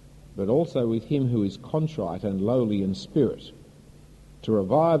 but also with him who is contrite and lowly in spirit, to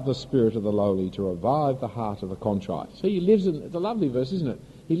revive the spirit of the lowly, to revive the heart of the contrite. So he lives in, it's a lovely verse, isn't it?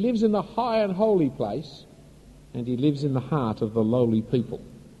 He lives in the high and holy place, and he lives in the heart of the lowly people.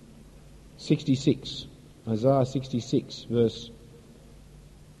 66, Isaiah 66, verse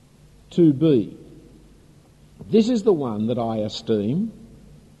 2b. This is the one that I esteem,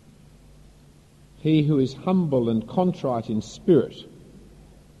 he who is humble and contrite in spirit,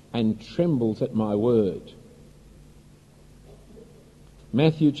 and trembles at my word.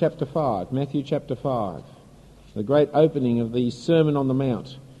 Matthew chapter 5, the great opening of the Sermon on the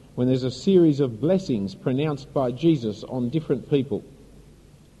Mount, when there's a series of blessings pronounced by Jesus on different people.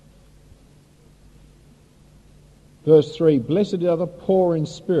 Verse 3, blessed are the poor in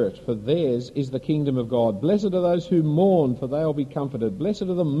spirit, for theirs is the kingdom of God. Blessed are those who mourn, for they will be comforted. Blessed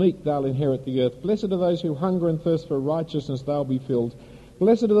are the meek, they'll inherit the earth. Blessed are those who hunger and thirst for righteousness, they'll be filled.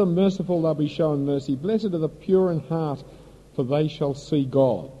 Blessed are the merciful, they'll be shown mercy. Blessed are the pure in heart, for they shall see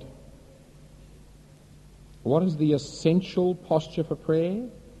God. What is the essential posture for prayer?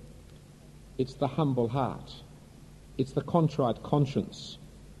 It's the humble heart. It's the contrite conscience.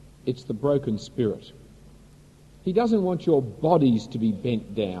 It's the broken spirit. He doesn't want your bodies to be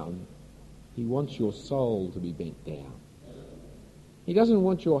bent down. He wants your soul to be bent down. He doesn't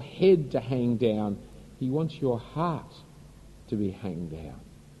want your head to hang down. He wants your heart to be hung down.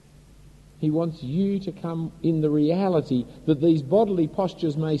 He wants you to come in the reality that these bodily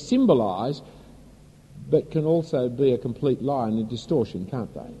postures may symbolise, but can also be a complete lie and a distortion,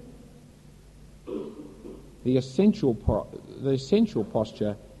 can't they? The essential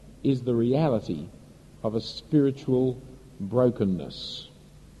posture is the reality of a spiritual brokenness.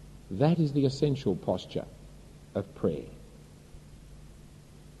 That is the essential posture of prayer.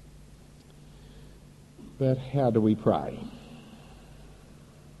 But how do we pray?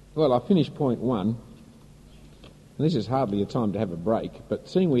 Well, I finished point 1. And this is hardly a time to have a break, but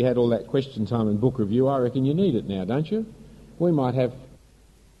seeing we had all that question time and book review, I reckon you need it now, don't you? We might have...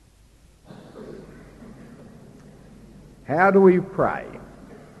 How do we pray?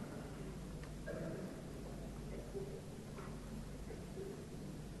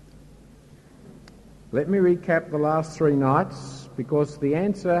 Let me recap the last 3 nights, because the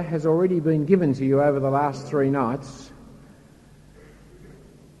answer has already been given to you over the last 3 nights.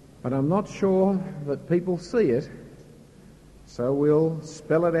 But I'm not sure that people see it, so we'll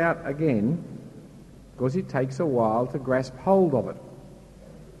spell it out again, because it takes a while to grasp hold of it.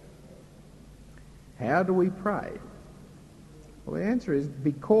 How do we pray? Well, the answer is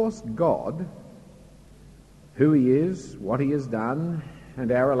because God, who he is, what he has done,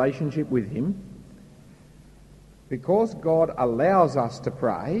 and our relationship with him, because God allows us to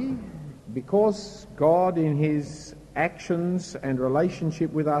pray, because God in his actions and relationship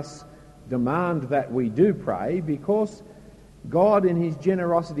with us demand that we do pray, because God in his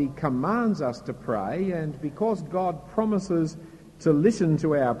generosity commands us to pray, and because God promises to listen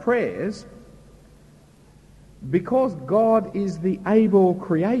to our prayers, because God is the able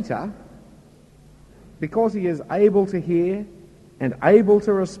creator, because he is able to hear and able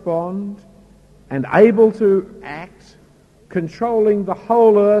to respond and able to act, controlling the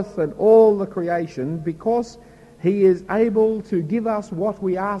whole earth and all the creation, because he is able to give us what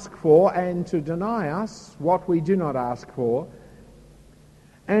we ask for and to deny us what we do not ask for,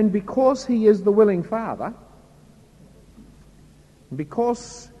 and because he is the willing Father,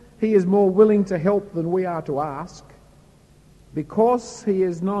 because he is more willing to help than we are to ask, because he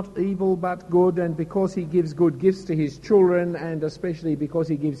is not evil but good, and because he gives good gifts to his children, and especially because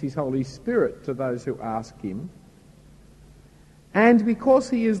he gives his Holy Spirit to those who ask him, and because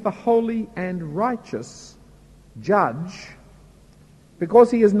he is the holy and righteous judge,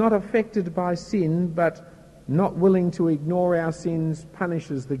 because he is not affected by sin but not willing to ignore our sins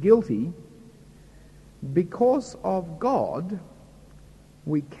punishes the guilty, because of God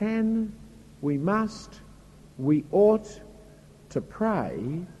we can, we must, we ought to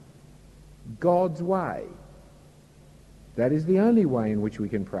pray God's way. That is the only way in which we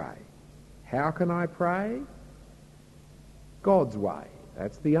can pray. How can I pray? God's way.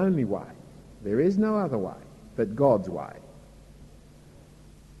 That's the only way. There is no other way. but God's way.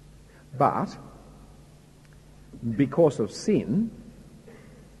 But because of sin,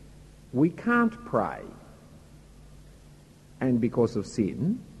 we can't pray. And because of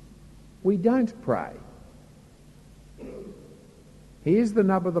sin, we don't pray. Here's the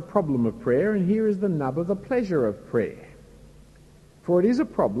nub of the problem of prayer, and here is the nub of the pleasure of prayer. For it is a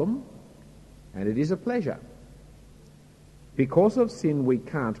problem, and it is a pleasure. Because of sin we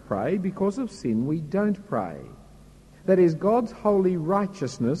can't pray, because of sin we don't pray. That is, God's holy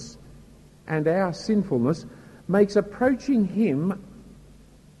righteousness and our sinfulness makes approaching Him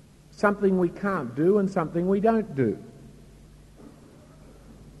something we can't do and something we don't do.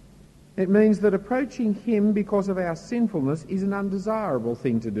 It means that approaching Him because of our sinfulness is an undesirable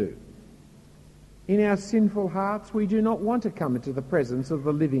thing to do. In our sinful hearts, we do not want to come into the presence of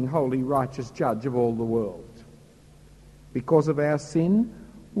the living, holy, righteous Judge of all the world. Because of our sin,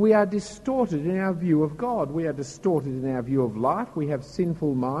 we are distorted in our view of God. We are distorted in our view of life. We have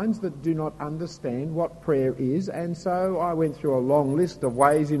sinful minds that do not understand what prayer is. And so I went through a long list of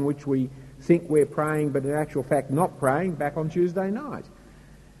ways in which we think we're praying, but in actual fact not praying, back on Tuesday night.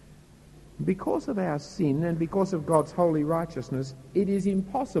 Because of our sin and because of God's holy righteousness, it is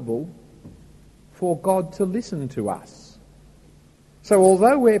impossible for God to listen to us. So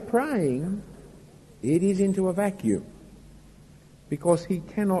although we're praying, it is into a vacuum, because He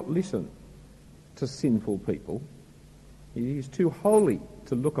cannot listen to sinful people. He is too holy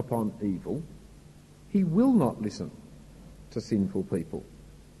to look upon evil. He will not listen to sinful people.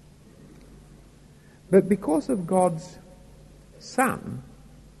 But because of God's Son,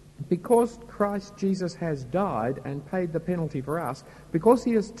 because Christ Jesus has died and paid the penalty for us, because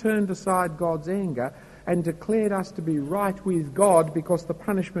He has turned aside God's anger and declared us to be right with God because the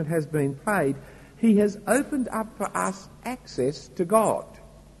punishment has been paid, He has opened up for us access to God.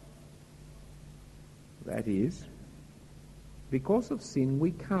 That is, because of sin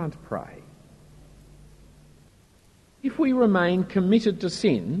we can't pray. If we remain committed to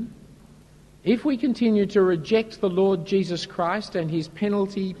sin, if we continue to reject the Lord Jesus Christ and His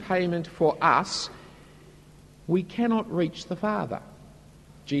penalty payment for us, we cannot reach the Father.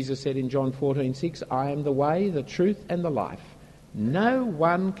 Jesus said in John 14:6, I am the way, the truth and the life. No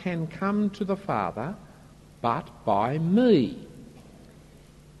one can come to the Father but by me.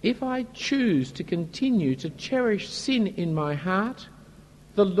 If I choose to continue to cherish sin in my heart,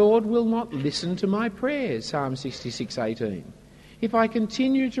 the Lord will not listen to my prayers, Psalm 66:18. If I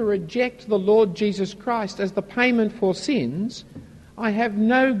continue to reject the Lord Jesus Christ as the payment for sins, I have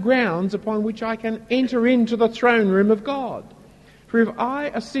no grounds upon which I can enter into the throne room of God. For if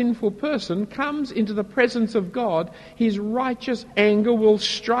I, a sinful person, comes into the presence of God, His righteous anger will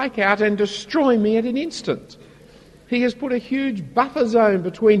strike out and destroy me at an instant. He has put a huge buffer zone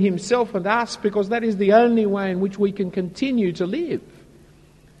between Himself and us, because that is the only way in which we can continue to live.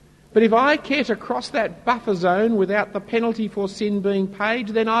 But if I care to cross that buffer zone without the penalty for sin being paid,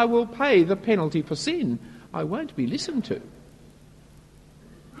 then I will pay the penalty for sin. I won't be listened to.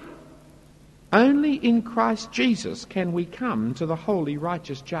 Only in Christ Jesus can we come to the holy,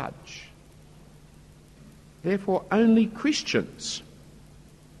 righteous Judge. Therefore, only Christians,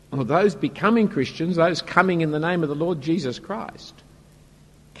 or those becoming Christians, those coming in the name of the Lord Jesus Christ,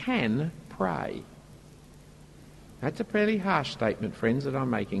 can pray. That's a fairly harsh statement, friends, that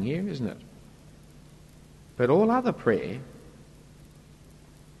I'm making here, isn't it? But all other prayer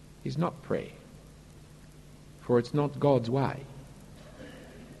is not prayer, for it's not God's way.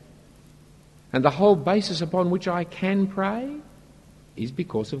 And the whole basis upon which I can pray is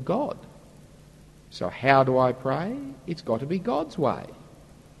because of God. So how do I pray? It's got to be God's way.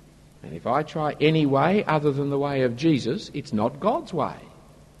 And if I try any way other than the way of Jesus, it's not God's way.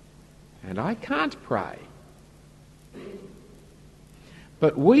 And I can't pray.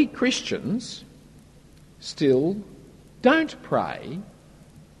 But we Christians still don't pray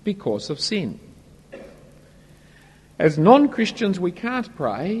because of sin. As non-Christians we can't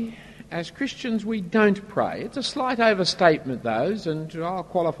pray. As Christians we don't pray. It's a slight overstatement, those, and I'll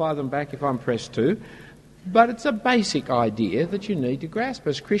qualify them back if I'm pressed to. But it's a basic idea that you need to grasp.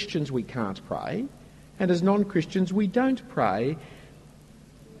 As Christians we can't pray, and as non-Christians we don't pray.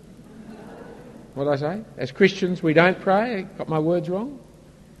 What did I say? As Christians we don't pray. I got my words wrong?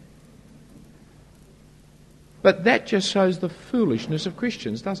 But that just shows the foolishness of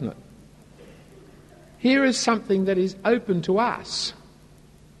Christians, doesn't it? Here is something that is open to us.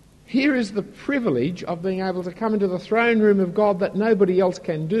 Here is the privilege of being able to come into the throne room of God that nobody else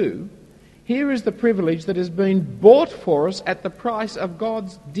can do. Here is the privilege that has been bought for us at the price of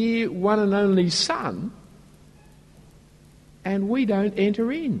God's dear one and only Son, and we don't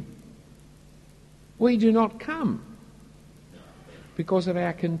enter in. We do not come because of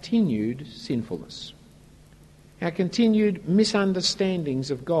our continued sinfulness, our continued misunderstandings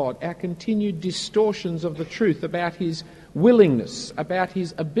of God, our continued distortions of the truth about his willingness, about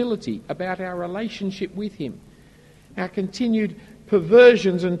his ability, about our relationship with him, our continued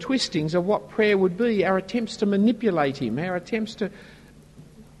perversions and twistings of what prayer would be, our attempts to manipulate him, our attempts to...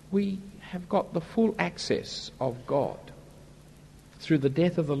 We have got the full access of God through the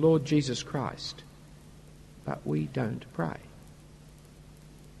death of the Lord Jesus Christ, but we don't pray.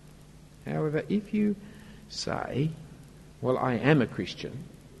 However, if you say, well, I am a Christian,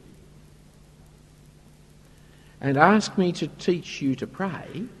 and ask me to teach you to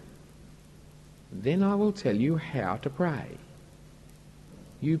pray, then I will tell you how to pray.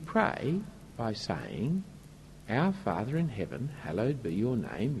 You pray by saying, Our Father in heaven, hallowed be your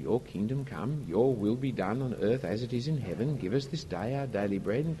name, your kingdom come, your will be done on earth as it is in heaven. Give us this day our daily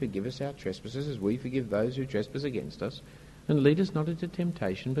bread, and forgive us our trespasses as we forgive those who trespass against us. And lead us not into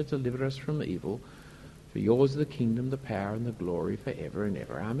temptation, but deliver us from evil. For yours is the kingdom, the power, and the glory forever and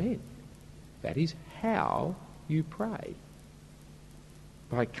ever. Amen. That is how you pray.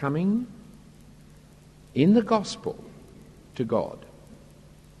 By coming in the gospel to God.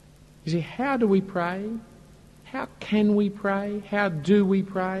 You see, how do we pray? How can we pray? How do we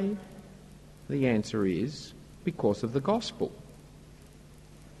pray? The answer is because of the gospel.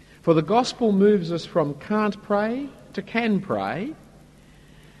 For the gospel moves us from can't pray to can pray,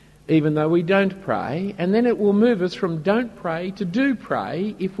 even though we don't pray, and then it will move us from don't pray to do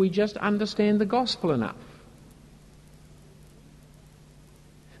pray if we just understand the gospel enough.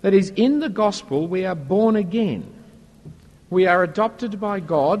 That is, in the gospel we are born again. We are adopted by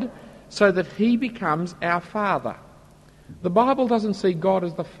God so that he becomes our Father. The Bible doesn't see God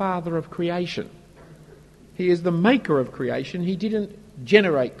as the Father of creation. He is the maker of creation. He didn't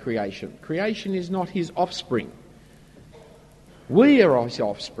generate creation. Creation is not his offspring. We are his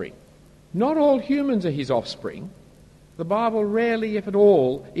offspring. Not all humans are his offspring. The Bible rarely, if at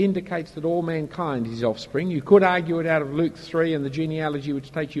all, indicates that all mankind is his offspring. You could argue it out of Luke 3 and the genealogy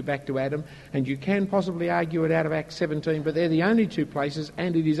which takes you back to Adam, and you can possibly argue it out of Acts 17, but they're the only two places,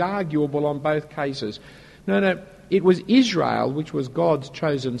 and it is arguable on both cases. No, it was Israel which was God's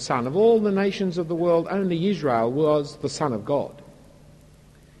chosen son. Of all the nations of the world, only Israel was the son of God.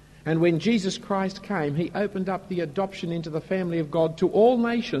 And when Jesus Christ came, he opened up the adoption into the family of God to all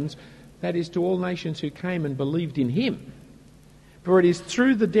nations, that is, to all nations who came and believed in him. For it is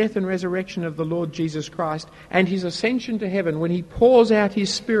through the death and resurrection of the Lord Jesus Christ and his ascension to heaven, when he pours out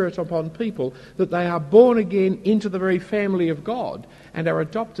his Spirit upon people, that they are born again into the very family of God and are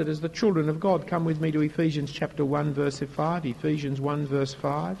adopted as the children of God. Come with me to Ephesians chapter 1 verse 5. Ephesians 1 verse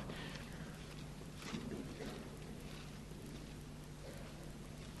 5.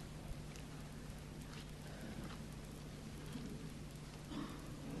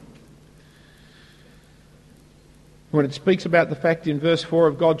 When it speaks about the fact in verse 4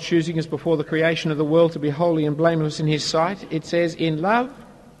 of God choosing us before the creation of the world to be holy and blameless in his sight, it says, in love,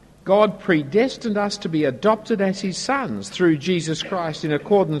 God predestined us to be adopted as his sons through Jesus Christ in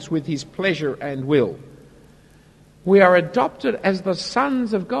accordance with his pleasure and will. We are adopted as the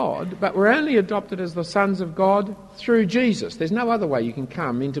sons of God, but we're only adopted as the sons of God through Jesus. There's no other way you can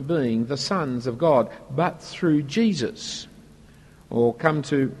come into being the sons of God but through Jesus. Or come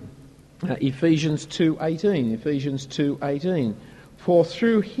to Ephesians 2:18. Ephesians 2:18. For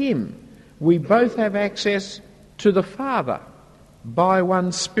through him we both have access to the Father by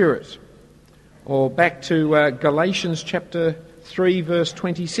one Spirit. Or back to Galatians chapter 3 verse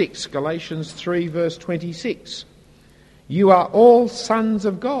 26. Galatians 3 verse 26. You are all sons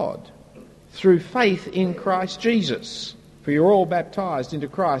of God through faith in Christ Jesus. For you're all baptized into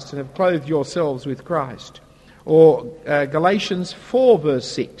Christ and have clothed yourselves with Christ. Or Galatians 4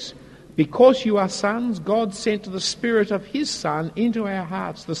 verse 6. Because you are sons, God sent the Spirit of his Son into our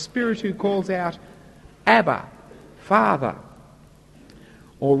hearts, the Spirit who calls out, Abba, Father.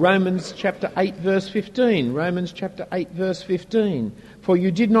 Or Romans chapter 8 verse 15. Romans chapter 8 verse 15. For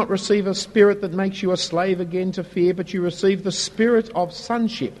you did not receive a spirit that makes you a slave again to fear, but you received the Spirit of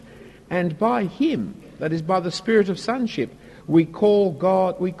sonship. And by him, that is by the Spirit of sonship, we call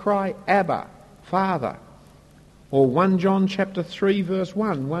God, we cry, Abba, Father. Or 1 John chapter 3 verse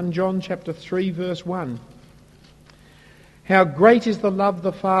 1. 1 John chapter 3 verse 1. How great is the love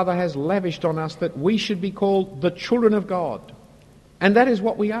the Father has lavished on us that we should be called the children of God. And that is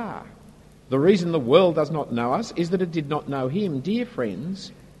what we are. The reason the world does not know us is that it did not know him. Dear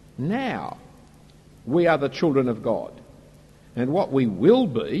friends, now we are the children of God. And what we will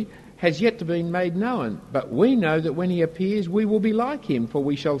be has yet to be made known. But we know that when he appears we will be like him, for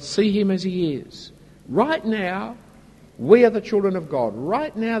we shall see him as he is. Right now, we are the children of God.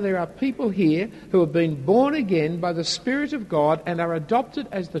 Right now there are people here who have been born again by the Spirit of God and are adopted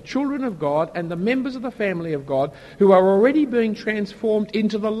as the children of God and the members of the family of God, who are already being transformed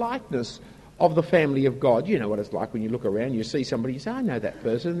into the likeness of the family of God. You know what it's like when you look around, you see somebody, you say, I know that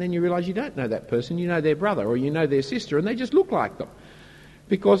person, and then you realise you don't know that person, you know their brother or you know their sister, and they just look like them.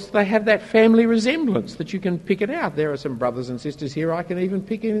 Because they have that family resemblance that you can pick it out. There are some brothers and sisters here I can even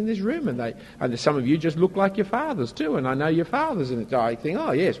pick in this room, and some of you just look like your fathers too, and I know your fathers, and I think,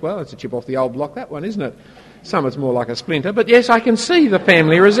 oh yes, well, it's a chip off the old block, that one, isn't it? Some it's more like a splinter, but yes, I can see the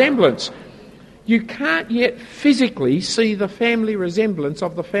family resemblance. You can't yet physically see the family resemblance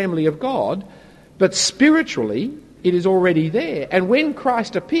of the family of God, but spiritually it is already there. And when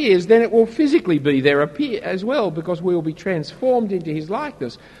Christ appears, then it will physically be there as well, because we will be transformed into his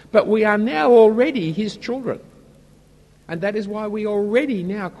likeness. But we are now already his children. And that is why we already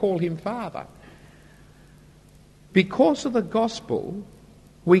now call him Father. Because of the gospel,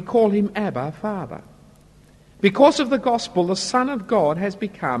 we call him Abba, Father. Because of the gospel, the Son of God has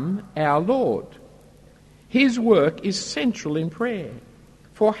become our Lord. His work is central in prayer.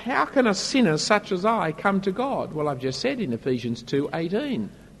 For how can a sinner such as I come to God? Well, I've just said in Ephesians 2:18,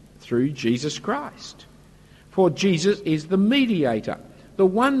 through Jesus Christ. For Jesus is the mediator, the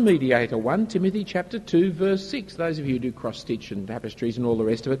one mediator. 1 Timothy chapter 2 verse 6. Those of you who do cross-stitch and tapestries and all the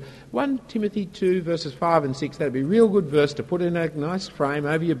rest of it. 1 Timothy 2 verses 5 and 6. That would be a real good verse to put in a nice frame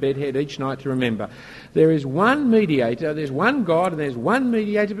over your bedhead each night to remember. There is one mediator, there's one God, and there's one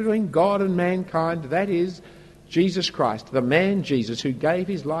mediator between God and mankind. That is Jesus Christ, the man Jesus, who gave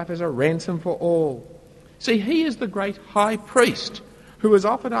his life as a ransom for all. See, he is the great high priest who has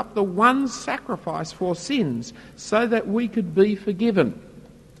offered up the one sacrifice for sins so that we could be forgiven.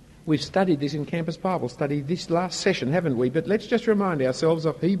 We've studied this in Campus Bible Study this last session, haven't we? But let's just remind ourselves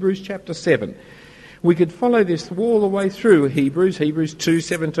of Hebrews chapter 7. We could follow this all the way through Hebrews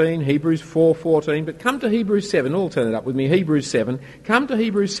 2:17, Hebrews 4:14, but come to Hebrews 7, all turn it up with me, Hebrews 7. Come to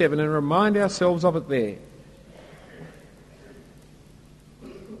Hebrews 7 and remind ourselves of it there.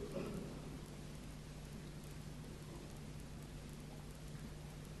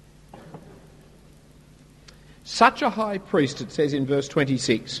 Such a high priest, it says in verse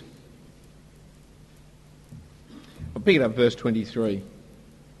 26. I'll pick it up verse 23.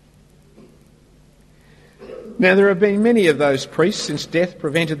 Now there have been many of those priests since death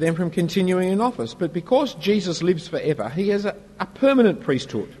prevented them from continuing in office, but because Jesus lives forever, he has a permanent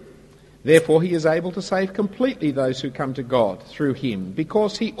priesthood. Therefore he is able to save completely those who come to God through him,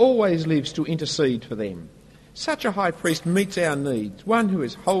 because he always lives to intercede for them. Such a high priest meets our needs, one who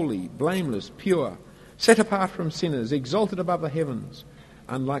is holy, blameless, pure, set apart from sinners, exalted above the heavens.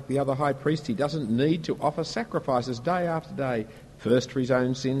 Unlike the other high priest, he doesn't need to offer sacrifices day after day, first for his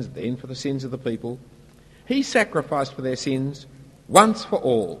own sins, then for the sins of the people. He sacrificed for their sins once for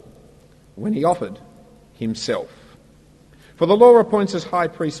all, when he offered himself. For the law appoints as high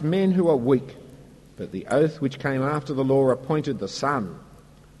priests men who are weak, but the oath which came after the law appointed the Son,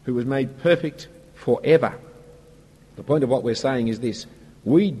 who was made perfect forever. The point of what we're saying is this: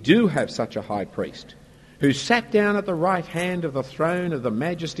 we do have such a high priest, who sat down at the right hand of the throne of the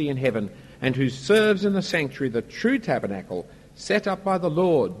majesty in heaven, and who serves in the sanctuary, the true tabernacle, set up by the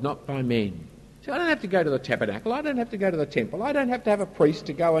Lord, not by men. So I don't have to go to the tabernacle, I don't have to go to the temple, I don't have to have a priest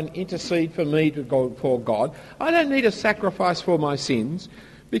to go and intercede for me before God. I don't need a sacrifice for my sins,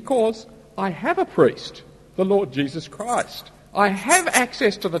 because I have a priest, the Lord Jesus Christ. I have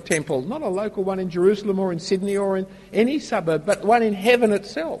access to the temple, not a local one in Jerusalem or in Sydney or in any suburb, but one in heaven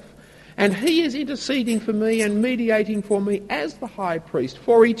itself. And he is interceding for me and mediating for me as the high priest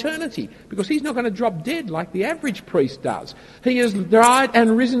for eternity, because he's not going to drop dead like the average priest does. He has died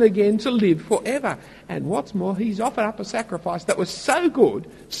and risen again to live forever. And what's more, he's offered up a sacrifice that was so good,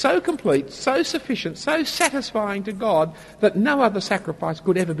 so complete, so sufficient, so satisfying to God that no other sacrifice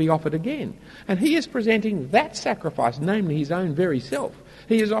could ever be offered again. And he is presenting that sacrifice, namely his own very self.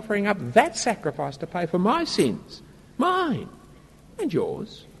 He is offering up that sacrifice to pay for my sins, mine and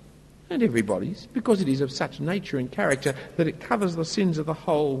yours, and everybody's, because it is of such nature and character that it covers the sins of the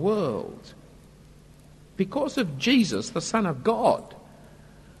whole world. Because of Jesus, the Son of God,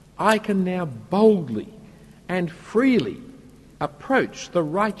 I can now boldly and freely approach the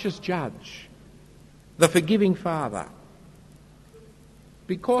righteous judge, the forgiving Father.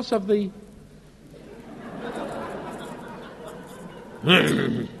 Because of the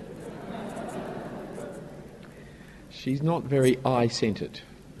she's not very eye-centred.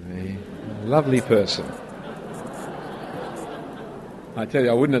 A lovely person. I tell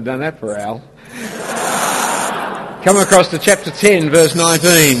you, I wouldn't have done that for Al. Come across to chapter 10, verse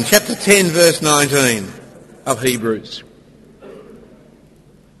 19. Chapter 10, verse 19 of Hebrews.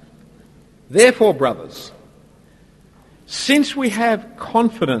 Therefore, brothers, since we have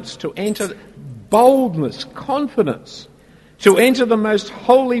confidence to enter, boldness, confidence, to enter the most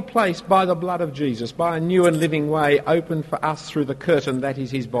holy place by the blood of Jesus, by a new and living way opened for us through the curtain that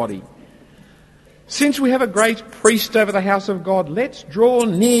is his body. Since we have a great priest over the house of God, let's draw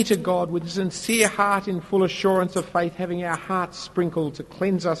near to God with a sincere heart in full assurance of faith, having our hearts sprinkled to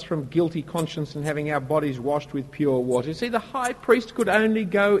cleanse us from guilty conscience and having our bodies washed with pure water. You see, the high priest could only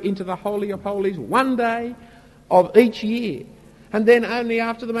go into the Holy of Holies one day of each year, and then only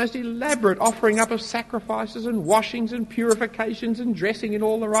after the most elaborate offering up of sacrifices and washings and purifications and dressing in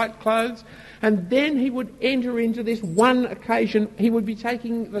all the right clothes. And then he would enter into this one occasion. He would be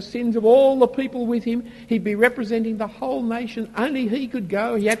taking the sins of all the people with him. He'd be representing the whole nation. Only he could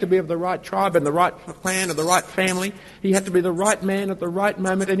go. He had to be of the right tribe and the right clan of the right family. He had to be the right man at the right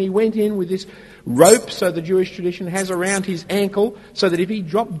moment. And he went in with this rope, so the Jewish tradition has, around his ankle, so that if he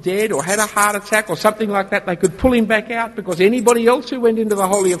dropped dead or had a heart attack or something like that, they could pull him back out, because anybody else who went into the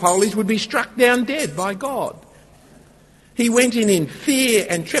Holy of Holies would be struck down dead by God. He went in fear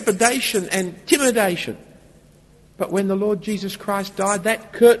and trepidation and intimidation. But when the Lord Jesus Christ died,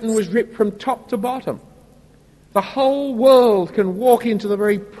 that curtain was ripped from top to bottom. The whole world can walk into the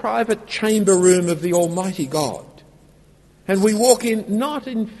very private chamber room of the Almighty God. And we walk in not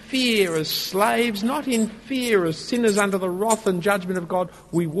in fear as slaves, not in fear as sinners under the wrath and judgment of God.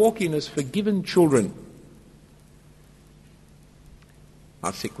 We walk in as forgiven children. I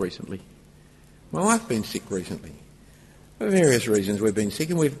was sick recently. My wife's been sick recently. For various reasons we've been sick,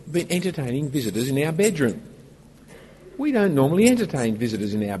 and we've been entertaining visitors in our bedroom. We don't normally entertain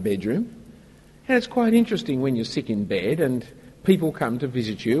visitors in our bedroom. And it's quite interesting when you're sick in bed and people come to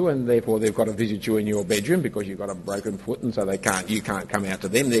visit you, and therefore they've got to visit you in your bedroom because you've got a broken foot, and so you can't come out to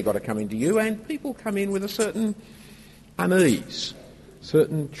them, they've got to come into you, and people come in with a certain unease,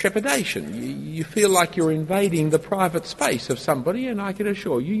 certain trepidation. You feel like you're invading the private space of somebody, and I can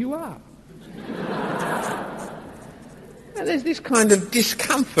assure you, you are. And there's this kind of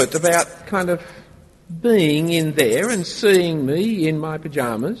discomfort about kind of being in there and seeing me in my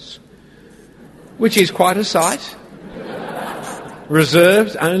pyjamas, which is quite a sight,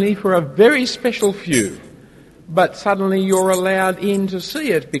 reserved only for a very special few. But suddenly you're allowed in to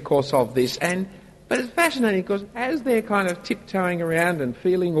see it because of this. But it's fascinating because as they're kind of tiptoeing around and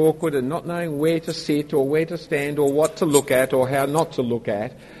feeling awkward and not knowing where to sit or where to stand or what to look at or how not to look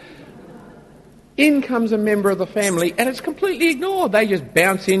at, in comes a member of the family and it's completely ignored. They just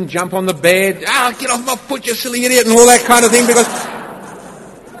bounce in, jump on the bed, get off my foot, you silly idiot, and all that kind of thing, because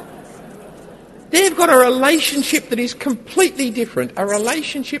they've got a relationship that is completely different, a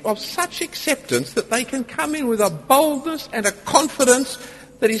relationship of such acceptance that they can come in with a boldness and a confidence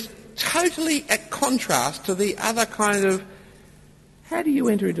that is totally at contrast to the other kind of, how do you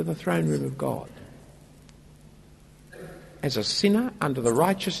enter into the throne room of God? As a sinner under the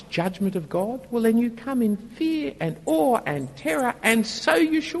righteous judgment of God? Well, then you come in fear and awe and terror, and so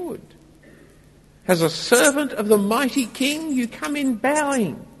you should. As a servant of the mighty King, you come in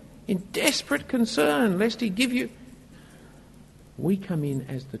bowing, in desperate concern, lest he give you... We come in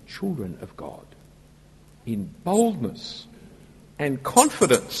as the children of God, in boldness and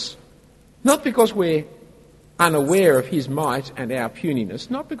confidence, not because we're unaware of his might and our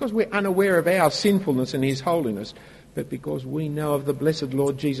puniness, not because we're unaware of our sinfulness and his holiness, but because we know of the blessed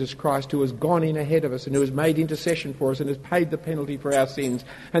Lord Jesus Christ, who has gone in ahead of us and who has made intercession for us and has paid the penalty for our sins,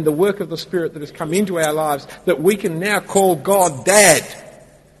 and the work of the Spirit that has come into our lives, that we can now call God Dad.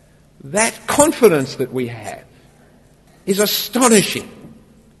 That confidence that we have is astonishing.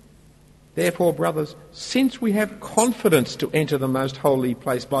 Therefore, brothers, since we have confidence to enter the most holy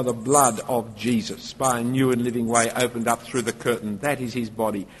place by the blood of Jesus, by a new and living way opened up through the curtain, that is his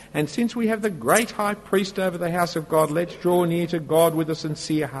body, and since we have the great high priest over the house of God, let's draw near to God with a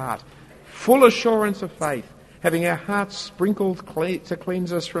sincere heart, full assurance of faith, having our hearts sprinkled to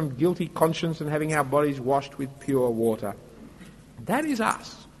cleanse us from guilty conscience and having our bodies washed with pure water. That is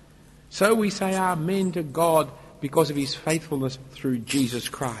us. So we say amen to God because of his faithfulness through Jesus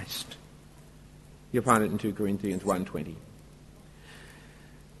Christ. You'll find it in 2 Corinthians 1:20.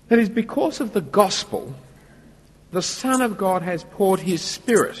 That is, because of the gospel, the Son of God has poured his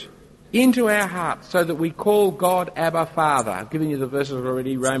Spirit into our hearts so that we call God Abba Father. I've given you the verses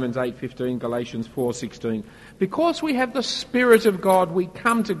already, Romans 8:15, Galatians 4:16. Because we have the Spirit of God, we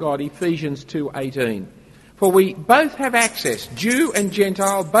come to God, Ephesians 2:18. For we both have access, Jew and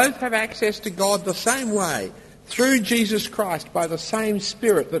Gentile, both have access to God the same way, through Jesus Christ, by the same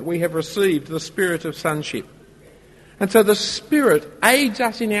Spirit that we have received, the Spirit of sonship. And so the Spirit aids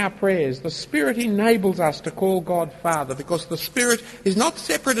us in our prayers. The Spirit enables us to call God Father, because the Spirit is not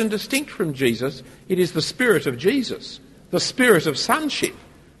separate and distinct from Jesus. It is the Spirit of Jesus, the Spirit of sonship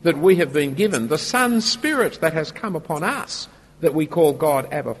that we have been given, the Son's Spirit that has come upon us, that we call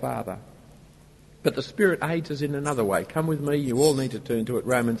God Abba Father. But the Spirit aids us in another way. Come with me, you all need to turn to it.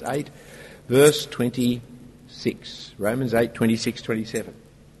 Romans 8, verse 26. Romans 8, 26, 27.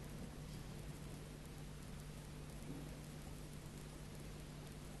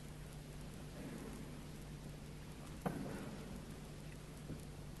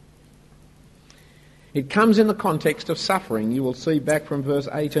 It comes in the context of suffering. You will see back from verse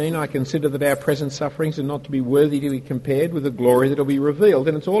 18, I consider that our present sufferings are not to be worthy to be compared with the glory that will be revealed.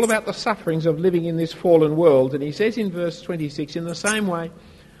 And it's all about the sufferings of living in this fallen world. And he says in verse 26, in the same way,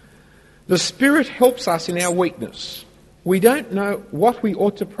 the Spirit helps us in our weakness. We don't know what we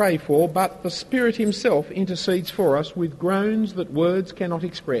ought to pray for, but the Spirit himself intercedes for us with groans that words cannot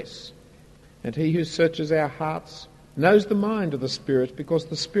express. And he who searches our hearts knows the mind of the Spirit, because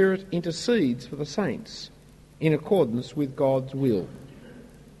the Spirit intercedes for the saints in accordance with God's will.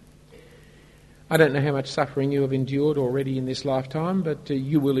 I don't know how much suffering you have endured already in this lifetime, but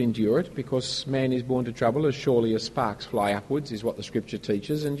you will endure it, because man is born to trouble as surely as sparks fly upwards, is what the Scripture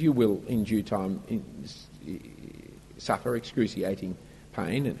teaches, and you will in due time suffer excruciating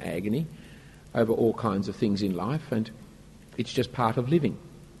pain and agony over all kinds of things in life, and it's just part of living.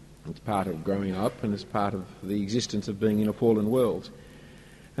 It's part of growing up, and it's part of the existence of being in a fallen world.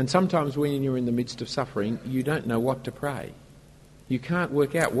 And sometimes when you're in the midst of suffering, you don't know what to pray. You can't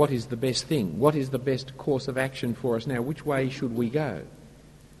work out what is the best thing, what is the best course of action for us now, which way should we go?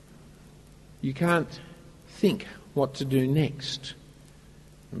 You can't think what to do next.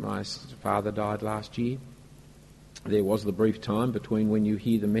 My father died last year. There was the brief time between when you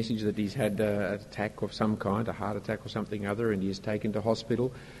hear the message that he's had an attack of some kind, a heart attack or something other, and he is taken to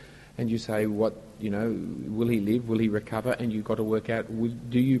hospital. And you say, will he live? Will he recover? And you've got to work out,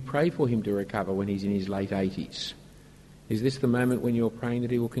 do you pray for him to recover when he's in his late 80s? Is this the moment when you're praying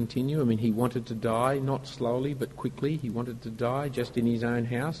that he will continue? I mean, he wanted to die, not slowly, but quickly. He wanted to die just in his own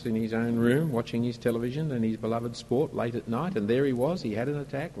house, in his own room, watching his television and his beloved sport late at night. And there he was. He had an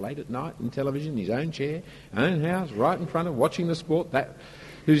attack late at night in television, his own chair, own house, right in front of watching the sport. That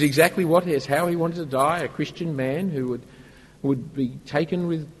was exactly how he wanted to die, a Christian man who would be taken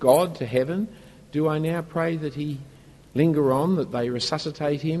with God to heaven. Do I now pray that he linger on, that they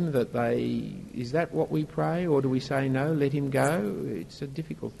resuscitate him, is that what we pray? Or do we say, no, let him go? It's a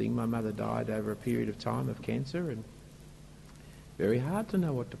difficult thing. My mother died over a period of time of cancer, and very hard to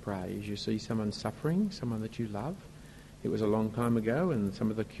know what to pray as you see someone suffering, someone that you love. It was a long time ago, and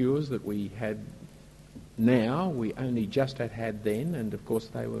some of the cures that we had now, we only just had then, and of course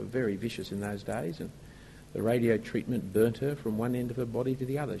they were very vicious in those days, and the radio treatment burnt her from one end of her body to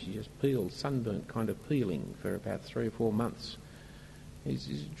the other. She just peeled, sunburnt kind of peeling for about 3 or 4 months. It's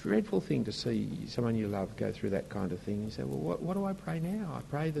a dreadful thing to see someone you love go through that kind of thing. You say, well, what do I pray now? I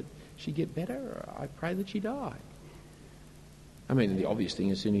pray that she get better, or I pray that she die. I mean, the obvious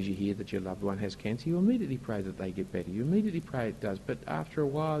thing, as soon as you hear that your loved one has cancer, you immediately pray that they get better. You immediately pray it does. But after a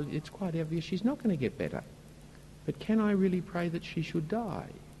while, it's quite obvious she's not going to get better. But can I really pray that she should die?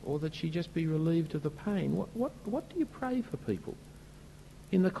 Or that she just be relieved of the pain? What do you pray for people?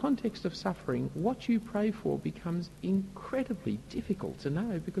 In the context of suffering, what you pray for becomes incredibly difficult to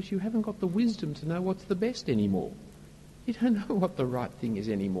know, because you haven't got the wisdom to know what's the best anymore. You don't know what the right thing is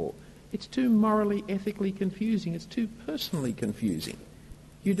anymore. It's too morally, ethically confusing. It's too personally confusing.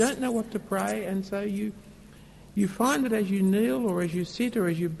 You don't know what to pray, and so you find that as you kneel, or as you sit, or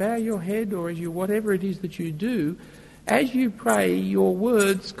as you bow your head, or as you whatever it is that you do, as you pray, your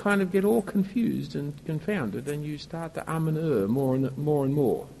words kind of get all confused and confounded, and you start to and more and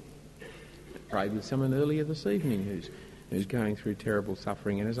more. I prayed with someone earlier this evening who's going through terrible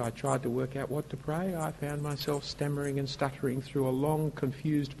suffering, and as I tried to work out what to pray, I found myself stammering and stuttering through a long,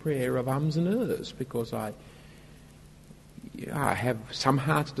 confused prayer of ums and ers, because I have some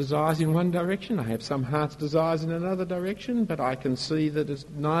heart's desires in one direction, I have some heart's desires in another direction, but I can see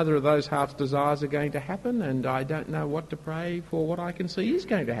that neither of those heart's desires are going to happen, and I don't know what to pray for what I can see is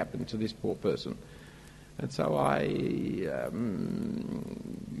going to happen to this poor person. And so you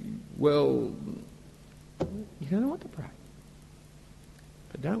don't know what to pray.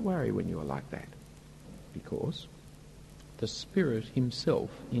 But don't worry when you are like that, because the Spirit himself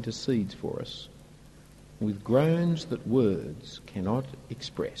intercedes for us with groans that words cannot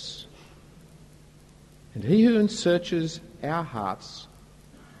express. And he who searches our hearts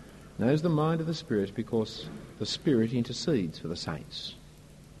knows the mind of the Spirit, because the Spirit intercedes for the saints.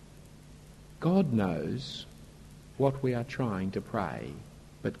 God knows what we are trying to pray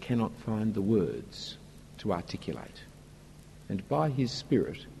but cannot find the words to articulate. And by his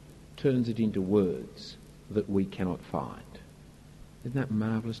Spirit turns it into words that we cannot find. Isn't that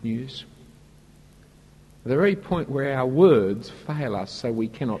marvellous news? At the very point where our words fail us so we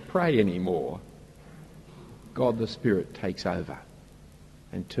cannot pray anymore, God the Spirit takes over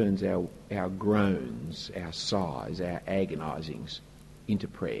and turns our groans, our sighs, our agonisings into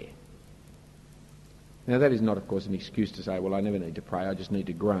prayer. Now that is not, of course, an excuse to say, well, I never need to pray, I just need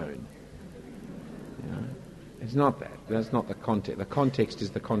to groan. You know? It's not that. That's not the context. The context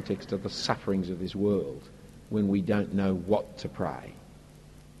is the context of the sufferings of this world when we don't know what to pray.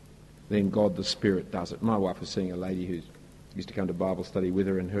 Then God the Spirit does it. My wife was seeing a lady who used to come to Bible study with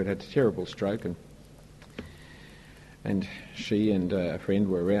her and who had had a terrible stroke, and she and a friend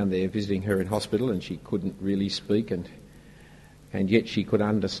were around there visiting her in hospital, and she couldn't really speak, and yet she could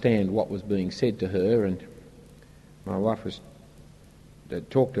understand what was being said to her. And my wife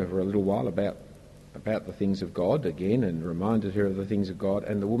talked to her for a little while about the things of God again, and reminded her of the things of God,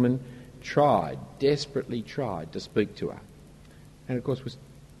 and the woman desperately tried to speak to her, and of course was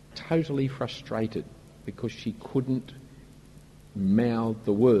totally frustrated because she couldn't mouth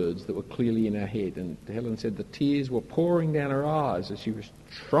the words that were clearly in her head. And Helen said the tears were pouring down her eyes as she was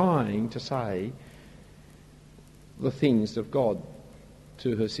trying to say the things of God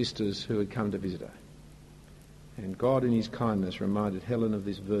to her sisters who had come to visit her. And God in his kindness reminded Helen of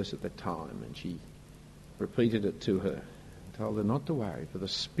this verse at the time, and she repeated it to her and told her not to worry, for the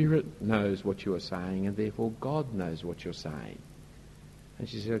Spirit knows what you are saying, and therefore God knows what you're saying. And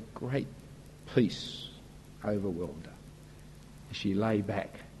she said a great peace overwhelmed her as she lay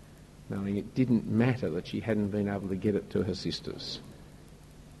back, knowing it didn't matter that she hadn't been able to get it to her sisters.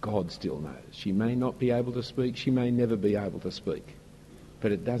 God still knows. She may not be able to speak, she may never be able to speak,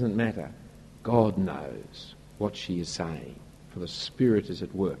 but it doesn't matter. God knows what she is saying, for the Spirit is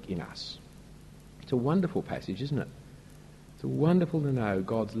at work in us. It's a wonderful passage, isn't it? It's wonderful to know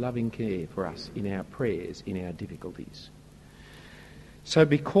God's loving care for us in our prayers, in our difficulties. So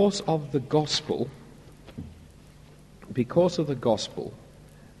because of the gospel,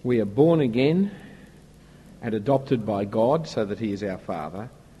 we are born again and adopted by God so that he is our Father.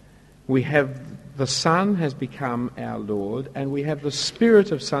 We have the Son has become our Lord, and we have the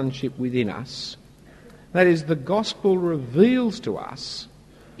spirit of sonship within us. That is, the gospel reveals to us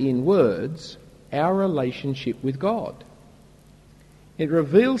in words our relationship with God. It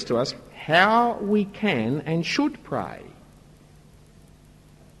reveals to us how we can and should pray.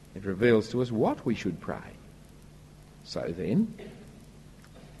 It reveals to us what we should pray. So then,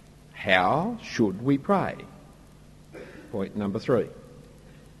 how should we pray? Point number 3.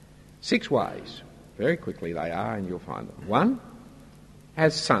 6 ways. Very quickly they are, and you'll find them. 1,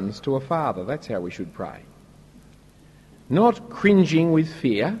 as sons to a father. That's how we should pray. Not cringing with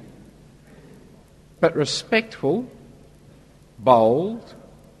fear, but respectful, bold,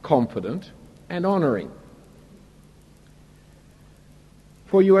 confident, and honouring.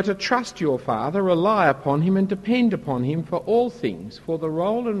 For you are to trust your Father, rely upon him and depend upon him for all things. For the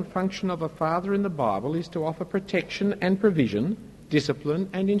role and function of a father in the Bible is to offer protection and provision, discipline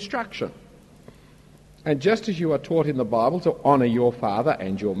and instruction. And just as you are taught in the Bible to honour your father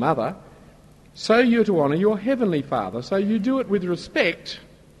and your mother, so you are to honour your heavenly Father. So you do it with respect.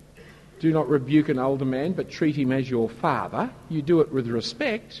 Do not rebuke an older man, but treat him as your father. You do it with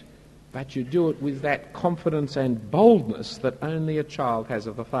respect, but you do it with that confidence and boldness that only a child has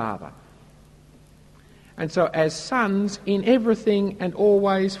of the father. And so as sons, in everything and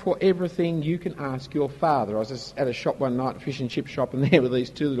always for everything, you can ask your father. I was at a shop one night, a fish and chip shop, and there were these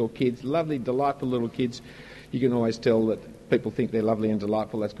 2 little kids, lovely, delightful little kids. You can always tell that people think they're lovely and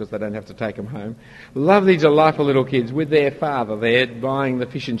delightful. That's because they don't have to take them home. Lovely, delightful little kids with their father there buying the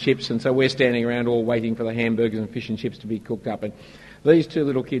fish and chips, and so we're standing around all waiting for the hamburgers and fish and chips to be cooked up. And these 2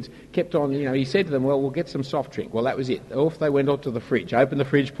 little kids kept on, he said to them, well, we'll get some soft drink. Well, that was it. Off they went off to the fridge, opened the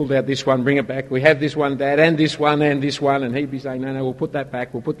fridge, pulled out this one, bring it back. We have this one, Dad, and this one, and this one. And he'd be saying, no, we'll put that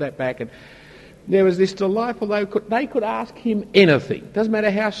back, we'll put that back. And there was this delightful, they could ask him anything. Doesn't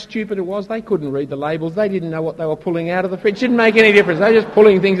matter how stupid it was, they couldn't read the labels, they didn't know what they were pulling out of the fridge. Didn't make any difference. They were just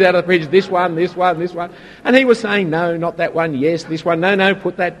pulling things out of the fridge, this one, this one, this one. And he was saying, no, not that one, yes, this one, no,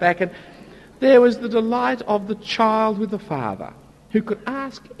 put that back. And there was the delight of the child with the father, who could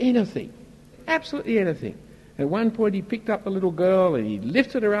ask anything, absolutely anything. At one point he picked up the little girl and he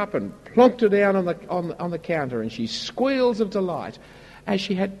lifted her up and plonked her down on the counter, and she squeals of delight as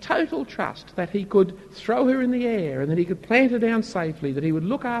she had total trust that he could throw her in the air and that he could plant her down safely, that he would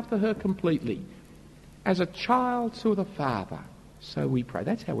look after her completely. As a child to the Father, so we pray.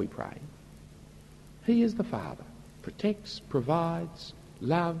 That's how we pray. He is the Father. protects, provides,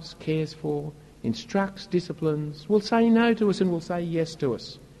 loves, cares for, instructs, disciplines, will say no to us and will say yes to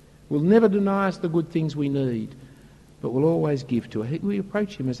us, will never deny us the good things we need, but will always give to us. We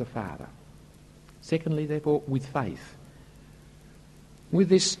approach him as a father. Secondly, therefore, with faith, with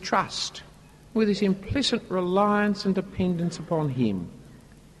this trust, with this implicit reliance and dependence upon him.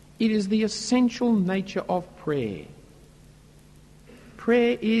 It is the essential nature of prayer.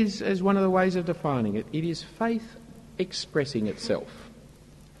 Prayer is, as one of the ways of defining it, it is faith expressing itself.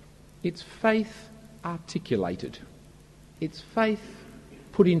 It's faith articulated. It's faith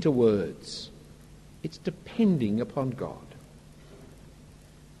put into words. It's depending upon God.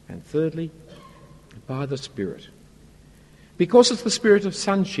 And thirdly, by the Spirit. Because it's the spirit of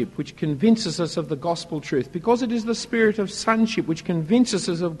sonship which convinces us of the gospel truth, because it is the spirit of sonship which convinces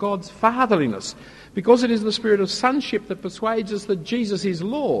us of God's fatherliness, because it is the spirit of sonship that persuades us that Jesus is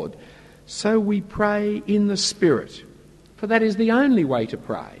Lord, so we pray in the Spirit. For that is the only way to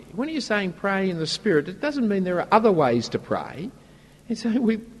pray. When you're saying pray in the Spirit, it doesn't mean there are other ways to pray. It's saying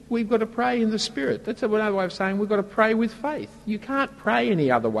we've got to pray in the Spirit. That's another way of saying we've got to pray with faith. You can't pray any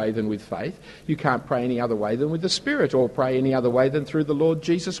other way than with faith. You can't pray any other way than with the Spirit, or pray any other way than through the Lord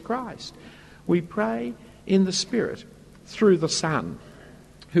Jesus Christ. We pray in the Spirit through the Son,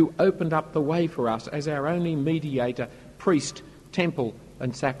 who opened up the way for us as our only mediator, priest, temple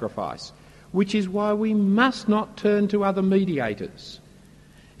and sacrifice, which is why we must not turn to other mediators.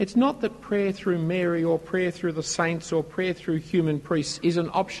 It's not that prayer through Mary or prayer through the saints or prayer through human priests is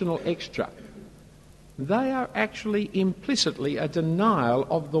an optional extra. They are actually implicitly a denial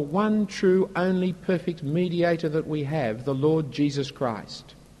of the one true, only perfect mediator that we have, the Lord Jesus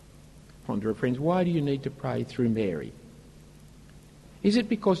Christ. Ponder, friends, why do you need to pray through Mary? Is it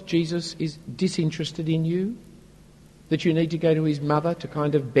because Jesus is disinterested in you? That you need to go to his mother to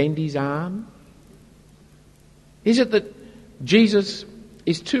kind of bend his arm? Is it that Jesus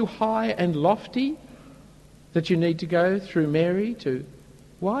is too high and lofty that you need to go through Mary to...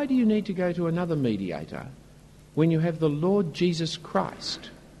 Why do you need to go to another mediator when you have the Lord Jesus Christ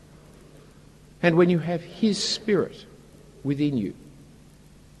and when you have his Spirit within you?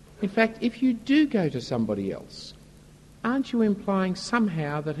 In fact, if you do go to somebody else, aren't you implying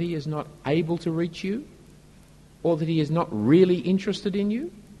somehow that he is not able to reach you, or that he is not really interested in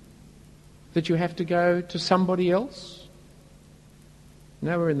you? That you have to go to somebody else?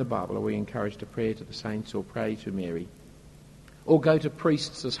 Nowhere in the Bible are we encouraged to pray to the saints or pray to Mary, or go to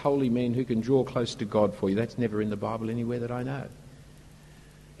priests as holy men who can draw close to God for you. That's never in the Bible anywhere that I know.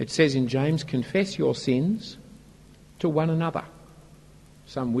 It says in James, confess your sins to one another.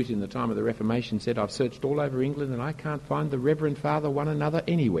 Some wit in the time of the Reformation said, I've searched all over England and I can't find the Reverend Father one another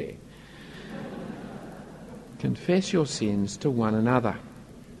anywhere. Confess your sins to one another.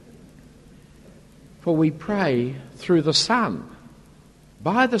 For we pray through the Son,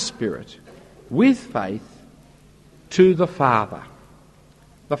 by the Spirit, with faith, to the Father.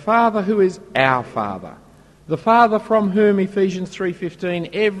 The Father who is our Father. The Father from whom, Ephesians 3:15,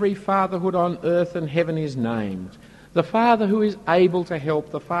 every fatherhood on earth and heaven is named. The Father who is able to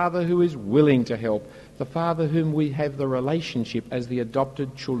help. The Father who is willing to help. The Father whom we have the relationship as the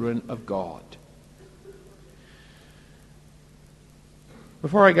adopted children of God.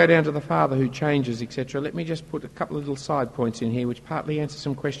 Before I go down to the Father who changes, etc., let me just put a couple of little side points in here which partly answer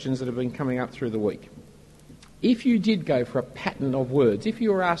some questions that have been coming up through the week. If you did go for a pattern of words, if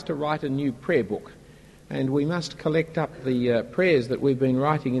you were asked to write a new prayer book, and we must collect up the prayers that we've been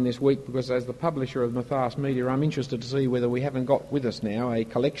writing in this week, because as the publisher of Matthias Media, I'm interested to see whether we haven't got with us now a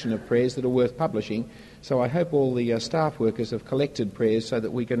collection of prayers that are worth publishing. So I hope all the staff workers have collected prayers so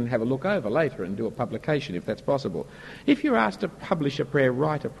that we can have a look over later and do a publication if that's possible. If you're asked to publish a prayer,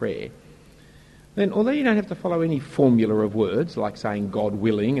 write a prayer, then although you don't have to follow any formula of words, like saying God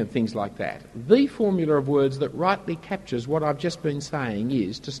willing and things like that, the formula of words that rightly captures what I've just been saying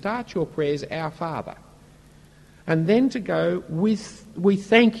is to start your prayers, Our Father, and then to go with, we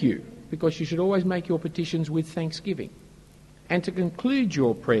thank you, because you should always make your petitions with thanksgiving, and to conclude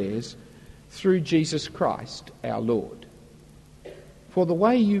your prayers through Jesus Christ our Lord. For the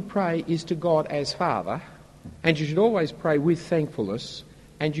way you pray is to God as Father, and you should always pray with thankfulness,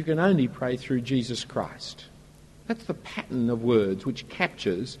 and you can only pray through Jesus Christ. That's the pattern of words which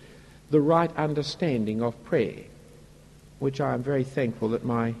captures the right understanding of prayer, which I am very thankful that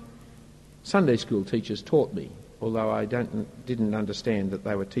my Sunday school teachers taught me, although I didn't understand that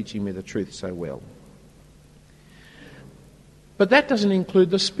they were teaching me the truth so well. But that doesn't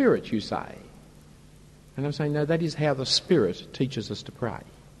include the Spirit, you say. And I'm saying, no, that is how the Spirit teaches us to pray.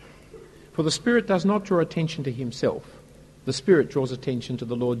 For the Spirit does not draw attention to himself. The Spirit draws attention to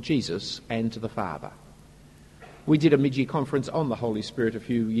the Lord Jesus and to the Father. We did a mid-year conference on the Holy Spirit a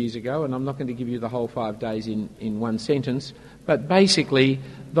few years ago, and I'm not going to give you the whole 5 days in one sentence, but basically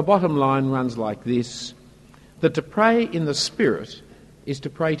the bottom line runs like this, that to pray in the Spirit is to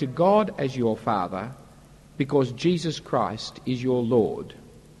pray to God as your Father because Jesus Christ is your Lord,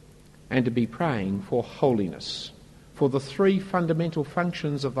 and to be praying for holiness. For the 3 fundamental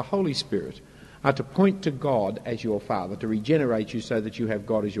functions of the Holy Spirit are to point to God as your Father, to regenerate you so that you have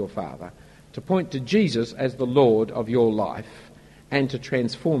God as your Father, to point to Jesus as the Lord of your life, and to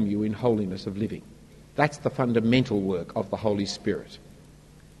transform you in holiness of living. That's the fundamental work of the Holy Spirit.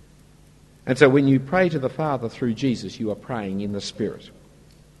 And so when you pray to the Father through Jesus, you are praying in the Spirit.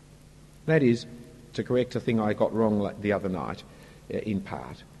 That is, to correct a thing I got wrong the other night, in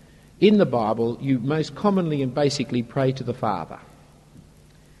part. In the Bible, you most commonly and basically pray to the Father.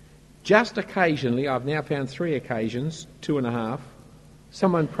 Just occasionally, I've now found 3 occasions, 2.5,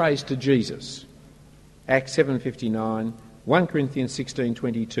 someone prays to Jesus. Acts 7:59, 1 Corinthians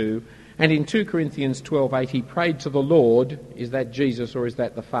 16:22, and in 2 Corinthians 12:8 he prayed to the Lord. Is that Jesus or is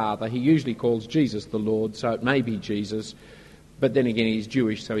that the Father? He usually calls Jesus the Lord, so it may be Jesus. But then again, he's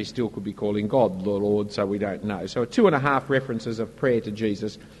Jewish, so he still could be calling God the Lord, so we don't know. So 2.5 references of prayer to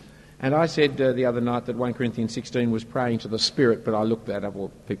Jesus. And I said the other night that 1 Corinthians 16 was praying to the Spirit, but I looked that up, or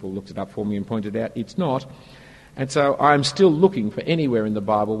people looked it up for me and pointed out it's not. And so I'm still looking for anywhere in the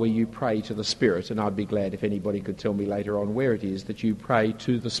Bible where you pray to the Spirit, and I'd be glad if anybody could tell me later on where it is that you pray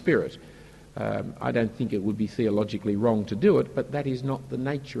to the Spirit. I don't think it would be theologically wrong to do it, but that is not the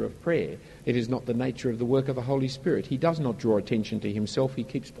nature of prayer. It is not the nature of the work of the Holy Spirit. He does not draw attention to himself. He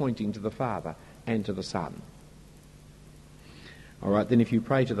keeps pointing to the Father and to the Son. All right, then if you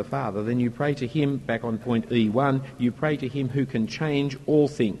pray to the Father, then you pray to him, back on point E1, you pray to him who can change all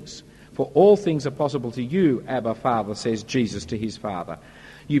things. For all things are possible to you, Abba, Father, says Jesus to his Father.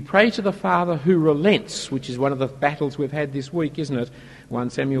 You pray to the Father who relents, which is one of the battles we've had this week, isn't it? 1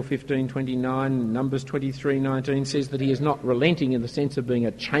 Samuel 15:29, Numbers 23:19 says that he is not relenting in the sense of being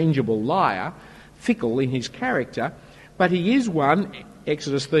a changeable liar, fickle in his character, but he is one,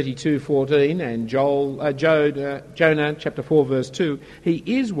 Exodus 32:14 and Jonah chapter 4 verse 2, he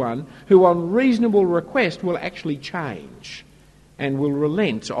is one who on reasonable request will actually change and will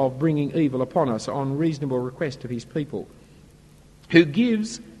relent of bringing evil upon us on reasonable request of his people, who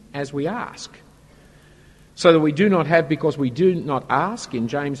gives as we ask, so that we do not have because we do not ask in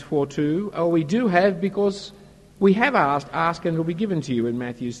James 4:2, or we do have because we have asked, ask and it will be given to you in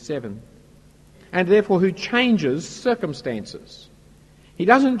Matthew 7. And therefore who changes circumstances. He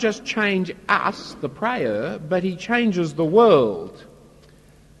doesn't just change us, the prayer, but he changes the world.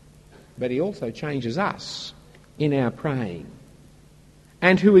 But he also changes us in our praying.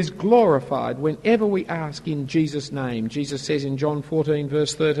 And who is glorified whenever we ask in Jesus' name. Jesus says in John 14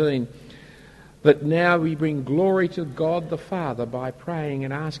 verse 13 that now we bring glory to God the Father by praying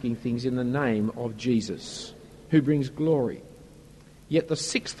and asking things in the name of Jesus, who brings glory. Yet the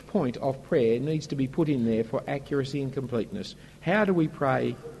 6th point of prayer needs to be put in there for accuracy and completeness. How do we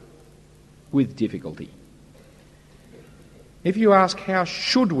pray? With difficulty. If you ask how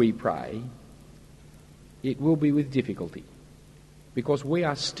should we pray, it will be with difficulty. Because we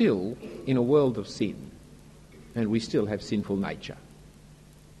are still in a world of sin, and we still have sinful nature.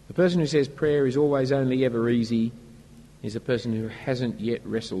 The person who says prayer is always only ever easy is a person who hasn't yet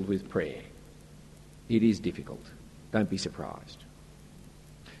wrestled with prayer. It is difficult. Don't be surprised.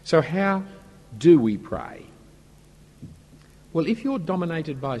 So how do we pray? Well, if you're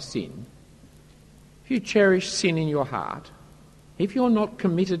dominated by sin, if you cherish sin in your heart, if you're not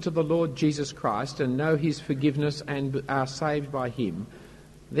committed to the Lord Jesus Christ and know his forgiveness and are saved by him,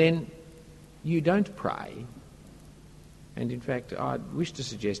 then you don't pray. And in fact, I wish to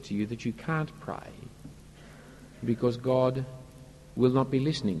suggest to you that you can't pray because God will not be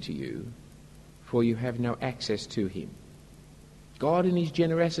listening to you, for you have no access to him. God in his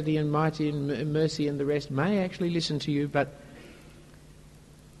generosity and mighty and mercy and the rest may actually listen to you, but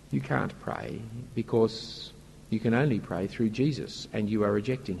you can't pray because you can only pray through Jesus and you are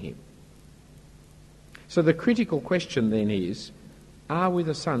rejecting him. So the critical question then is, are we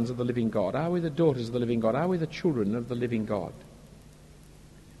the sons of the living God? Are we the daughters of the living God? Are we the children of the living God?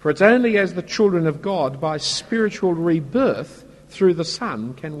 For it's only as the children of God, by spiritual rebirth through the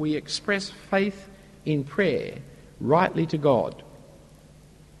Son, can we express faith in prayer rightly to God.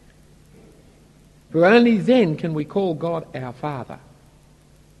 For only then can we call God our Father.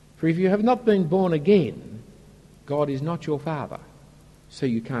 For if you have not been born again, God is not your Father, so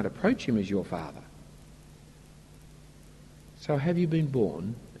you can't approach him as your Father. So have you been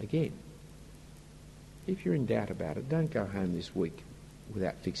born again? If you're in doubt about it, don't go home this week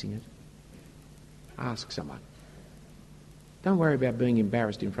without fixing it. Ask someone. Don't worry about being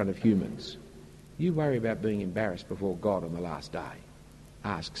embarrassed in front of humans. You worry about being embarrassed before God on the last day.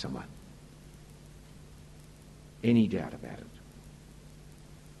 Ask someone. Any doubt about it?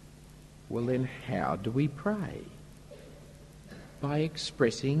 Well, then how do we pray? By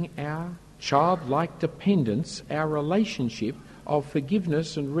expressing our childlike dependence, our relationship of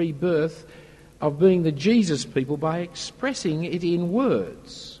forgiveness and rebirth, of being the Jesus people, by expressing it in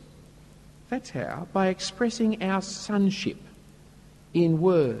words. That's how. By expressing our sonship in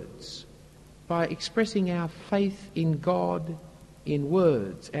words. By expressing our faith in God in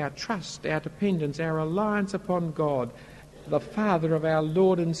words, our trust, our dependence, our reliance upon God, the Father of our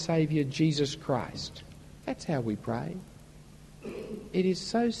Lord and Saviour Jesus Christ. That's how we pray. It is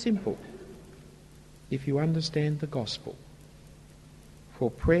so simple if you understand the gospel. For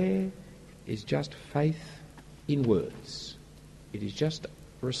prayer is just faith in words. It is just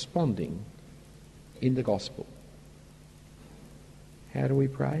responding in the gospel. How do we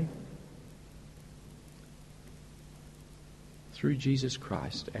pray? Through Jesus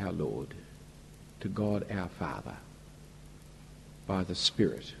Christ our Lord, to God our Father, by the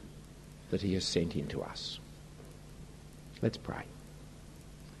Spirit that he has sent into us. Let's pray.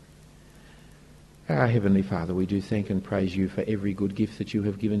 Our Heavenly Father, we do thank and praise you for every good gift that you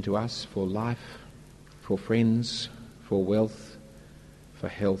have given to us, for life, for friends, for wealth, for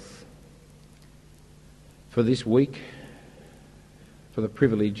health, for this week, for the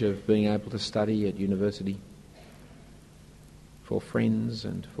privilege of being able to study at university, for friends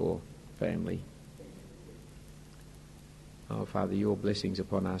and for family. Oh, Father, your blessings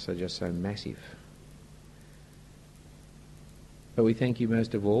upon us are just so massive. But we thank you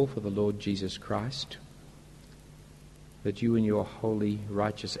most of all for the Lord Jesus Christ, that you in your holy,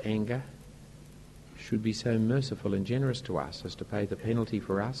 righteous anger should be so merciful and generous to us as to pay the penalty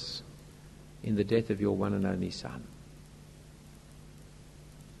for us in the death of your one and only Son.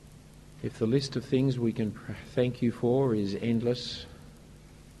 If the list of things we can thank you for is endless,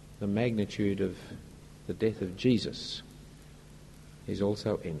 the magnitude of the death of Jesus is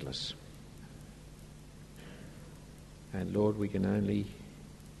also endless. And Lord, we can only,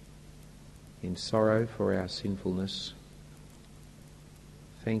 in sorrow for our sinfulness,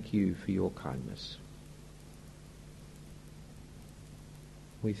 thank you for your kindness.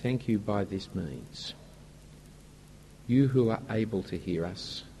 We thank you by this means. You who are able to hear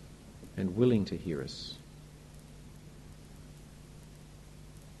us and willing to hear us.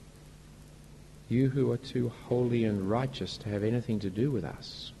 You who are too holy and righteous to have anything to do with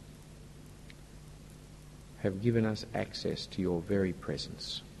us, have given us access to your very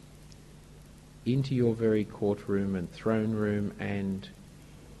presence, into your very courtroom and throne room, and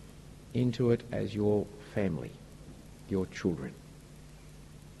into it as your family, your children,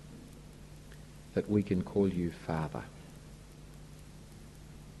 that we can call you Father.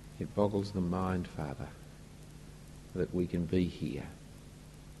 It boggles the mind, Father, that we can be here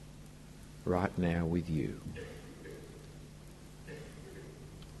right now with you.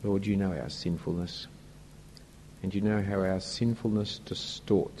 Lord, you know our sinfulness, and you know how our sinfulness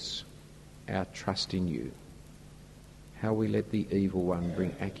distorts our trust in you, how we let the evil one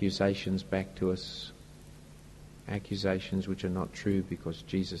bring accusations back to us, accusations which are not true because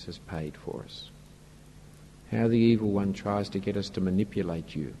Jesus has paid for us, how the evil one tries to get us to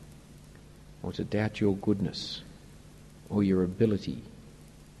manipulate you, or to doubt your goodness or your ability,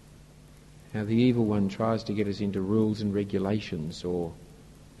 how the evil one tries to get us into rules and regulations or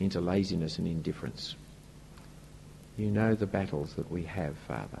into laziness and indifference. You know the battles that we have,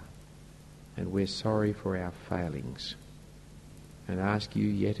 Father, and we're sorry for our failings and ask you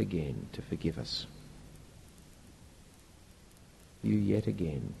yet again to forgive us. You yet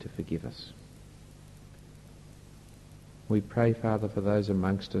again to forgive us. We pray, Father, for those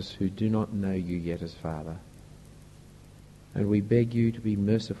amongst us who do not know you yet as Father, and we beg you to be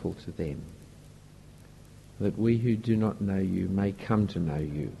merciful to them, that we who do not know you may come to know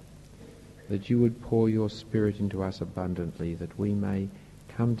you, that you would pour your Spirit into us abundantly, that we may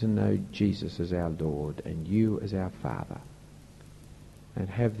come to know Jesus as our Lord and you as our Father, and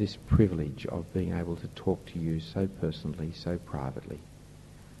have this privilege of being able to talk to you so personally, so privately,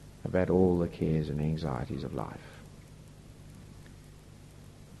 about all the cares and anxieties of life.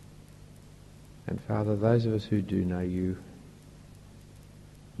 And Father, those of us who do know you,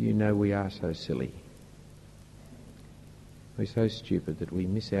 you know we are so silly. We're so stupid that we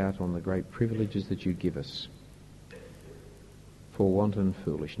miss out on the great privileges that you give us for wanton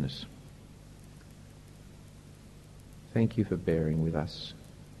foolishness. Thank you for bearing with us.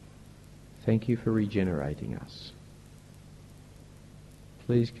 Thank you for regenerating us.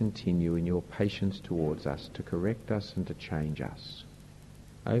 please continue in your patience towards us to correct us and to change us.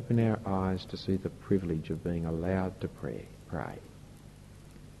 Open our eyes to see the privilege of being allowed to pray.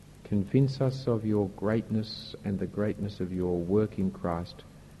 Convince us of your greatness and the greatness of your work in Christ,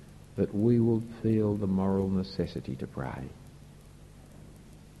 that we will feel the moral necessity to pray.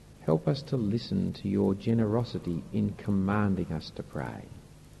 Help us to listen to your generosity in commanding us to pray.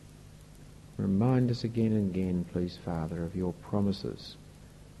 Remind us again and again, please, Father, of your promises,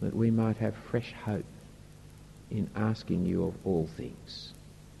 that we might have fresh hope in asking you of all things.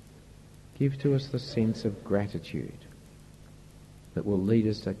 Give to us the sense of gratitude that will lead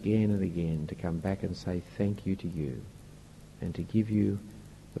us again and again to come back and say thank you to you, and to give you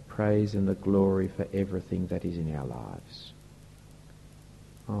the praise and the glory for everything that is in our lives.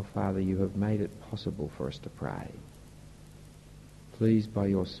 Oh, Father, you have made it possible for us to pray. Please, by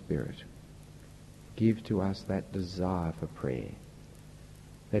your Spirit, give to us that desire for prayer,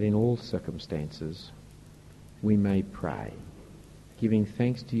 that in all circumstances we may pray, giving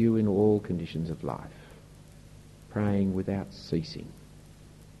thanks to you in all conditions of life, praying without ceasing,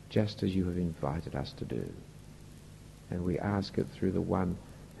 just as you have invited us to do. And we ask it through the one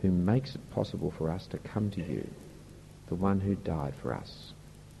who makes it possible for us to come to you, the one who died for us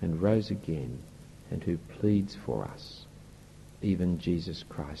and rose again and who pleads for us, even Jesus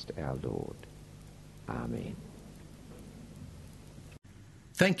Christ our Lord. Amen.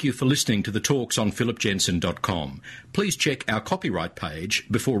 Thank you for listening to the talks on philipjensen.com. Please check our copyright page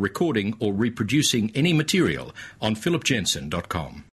before recording or reproducing any material on philipjensen.com.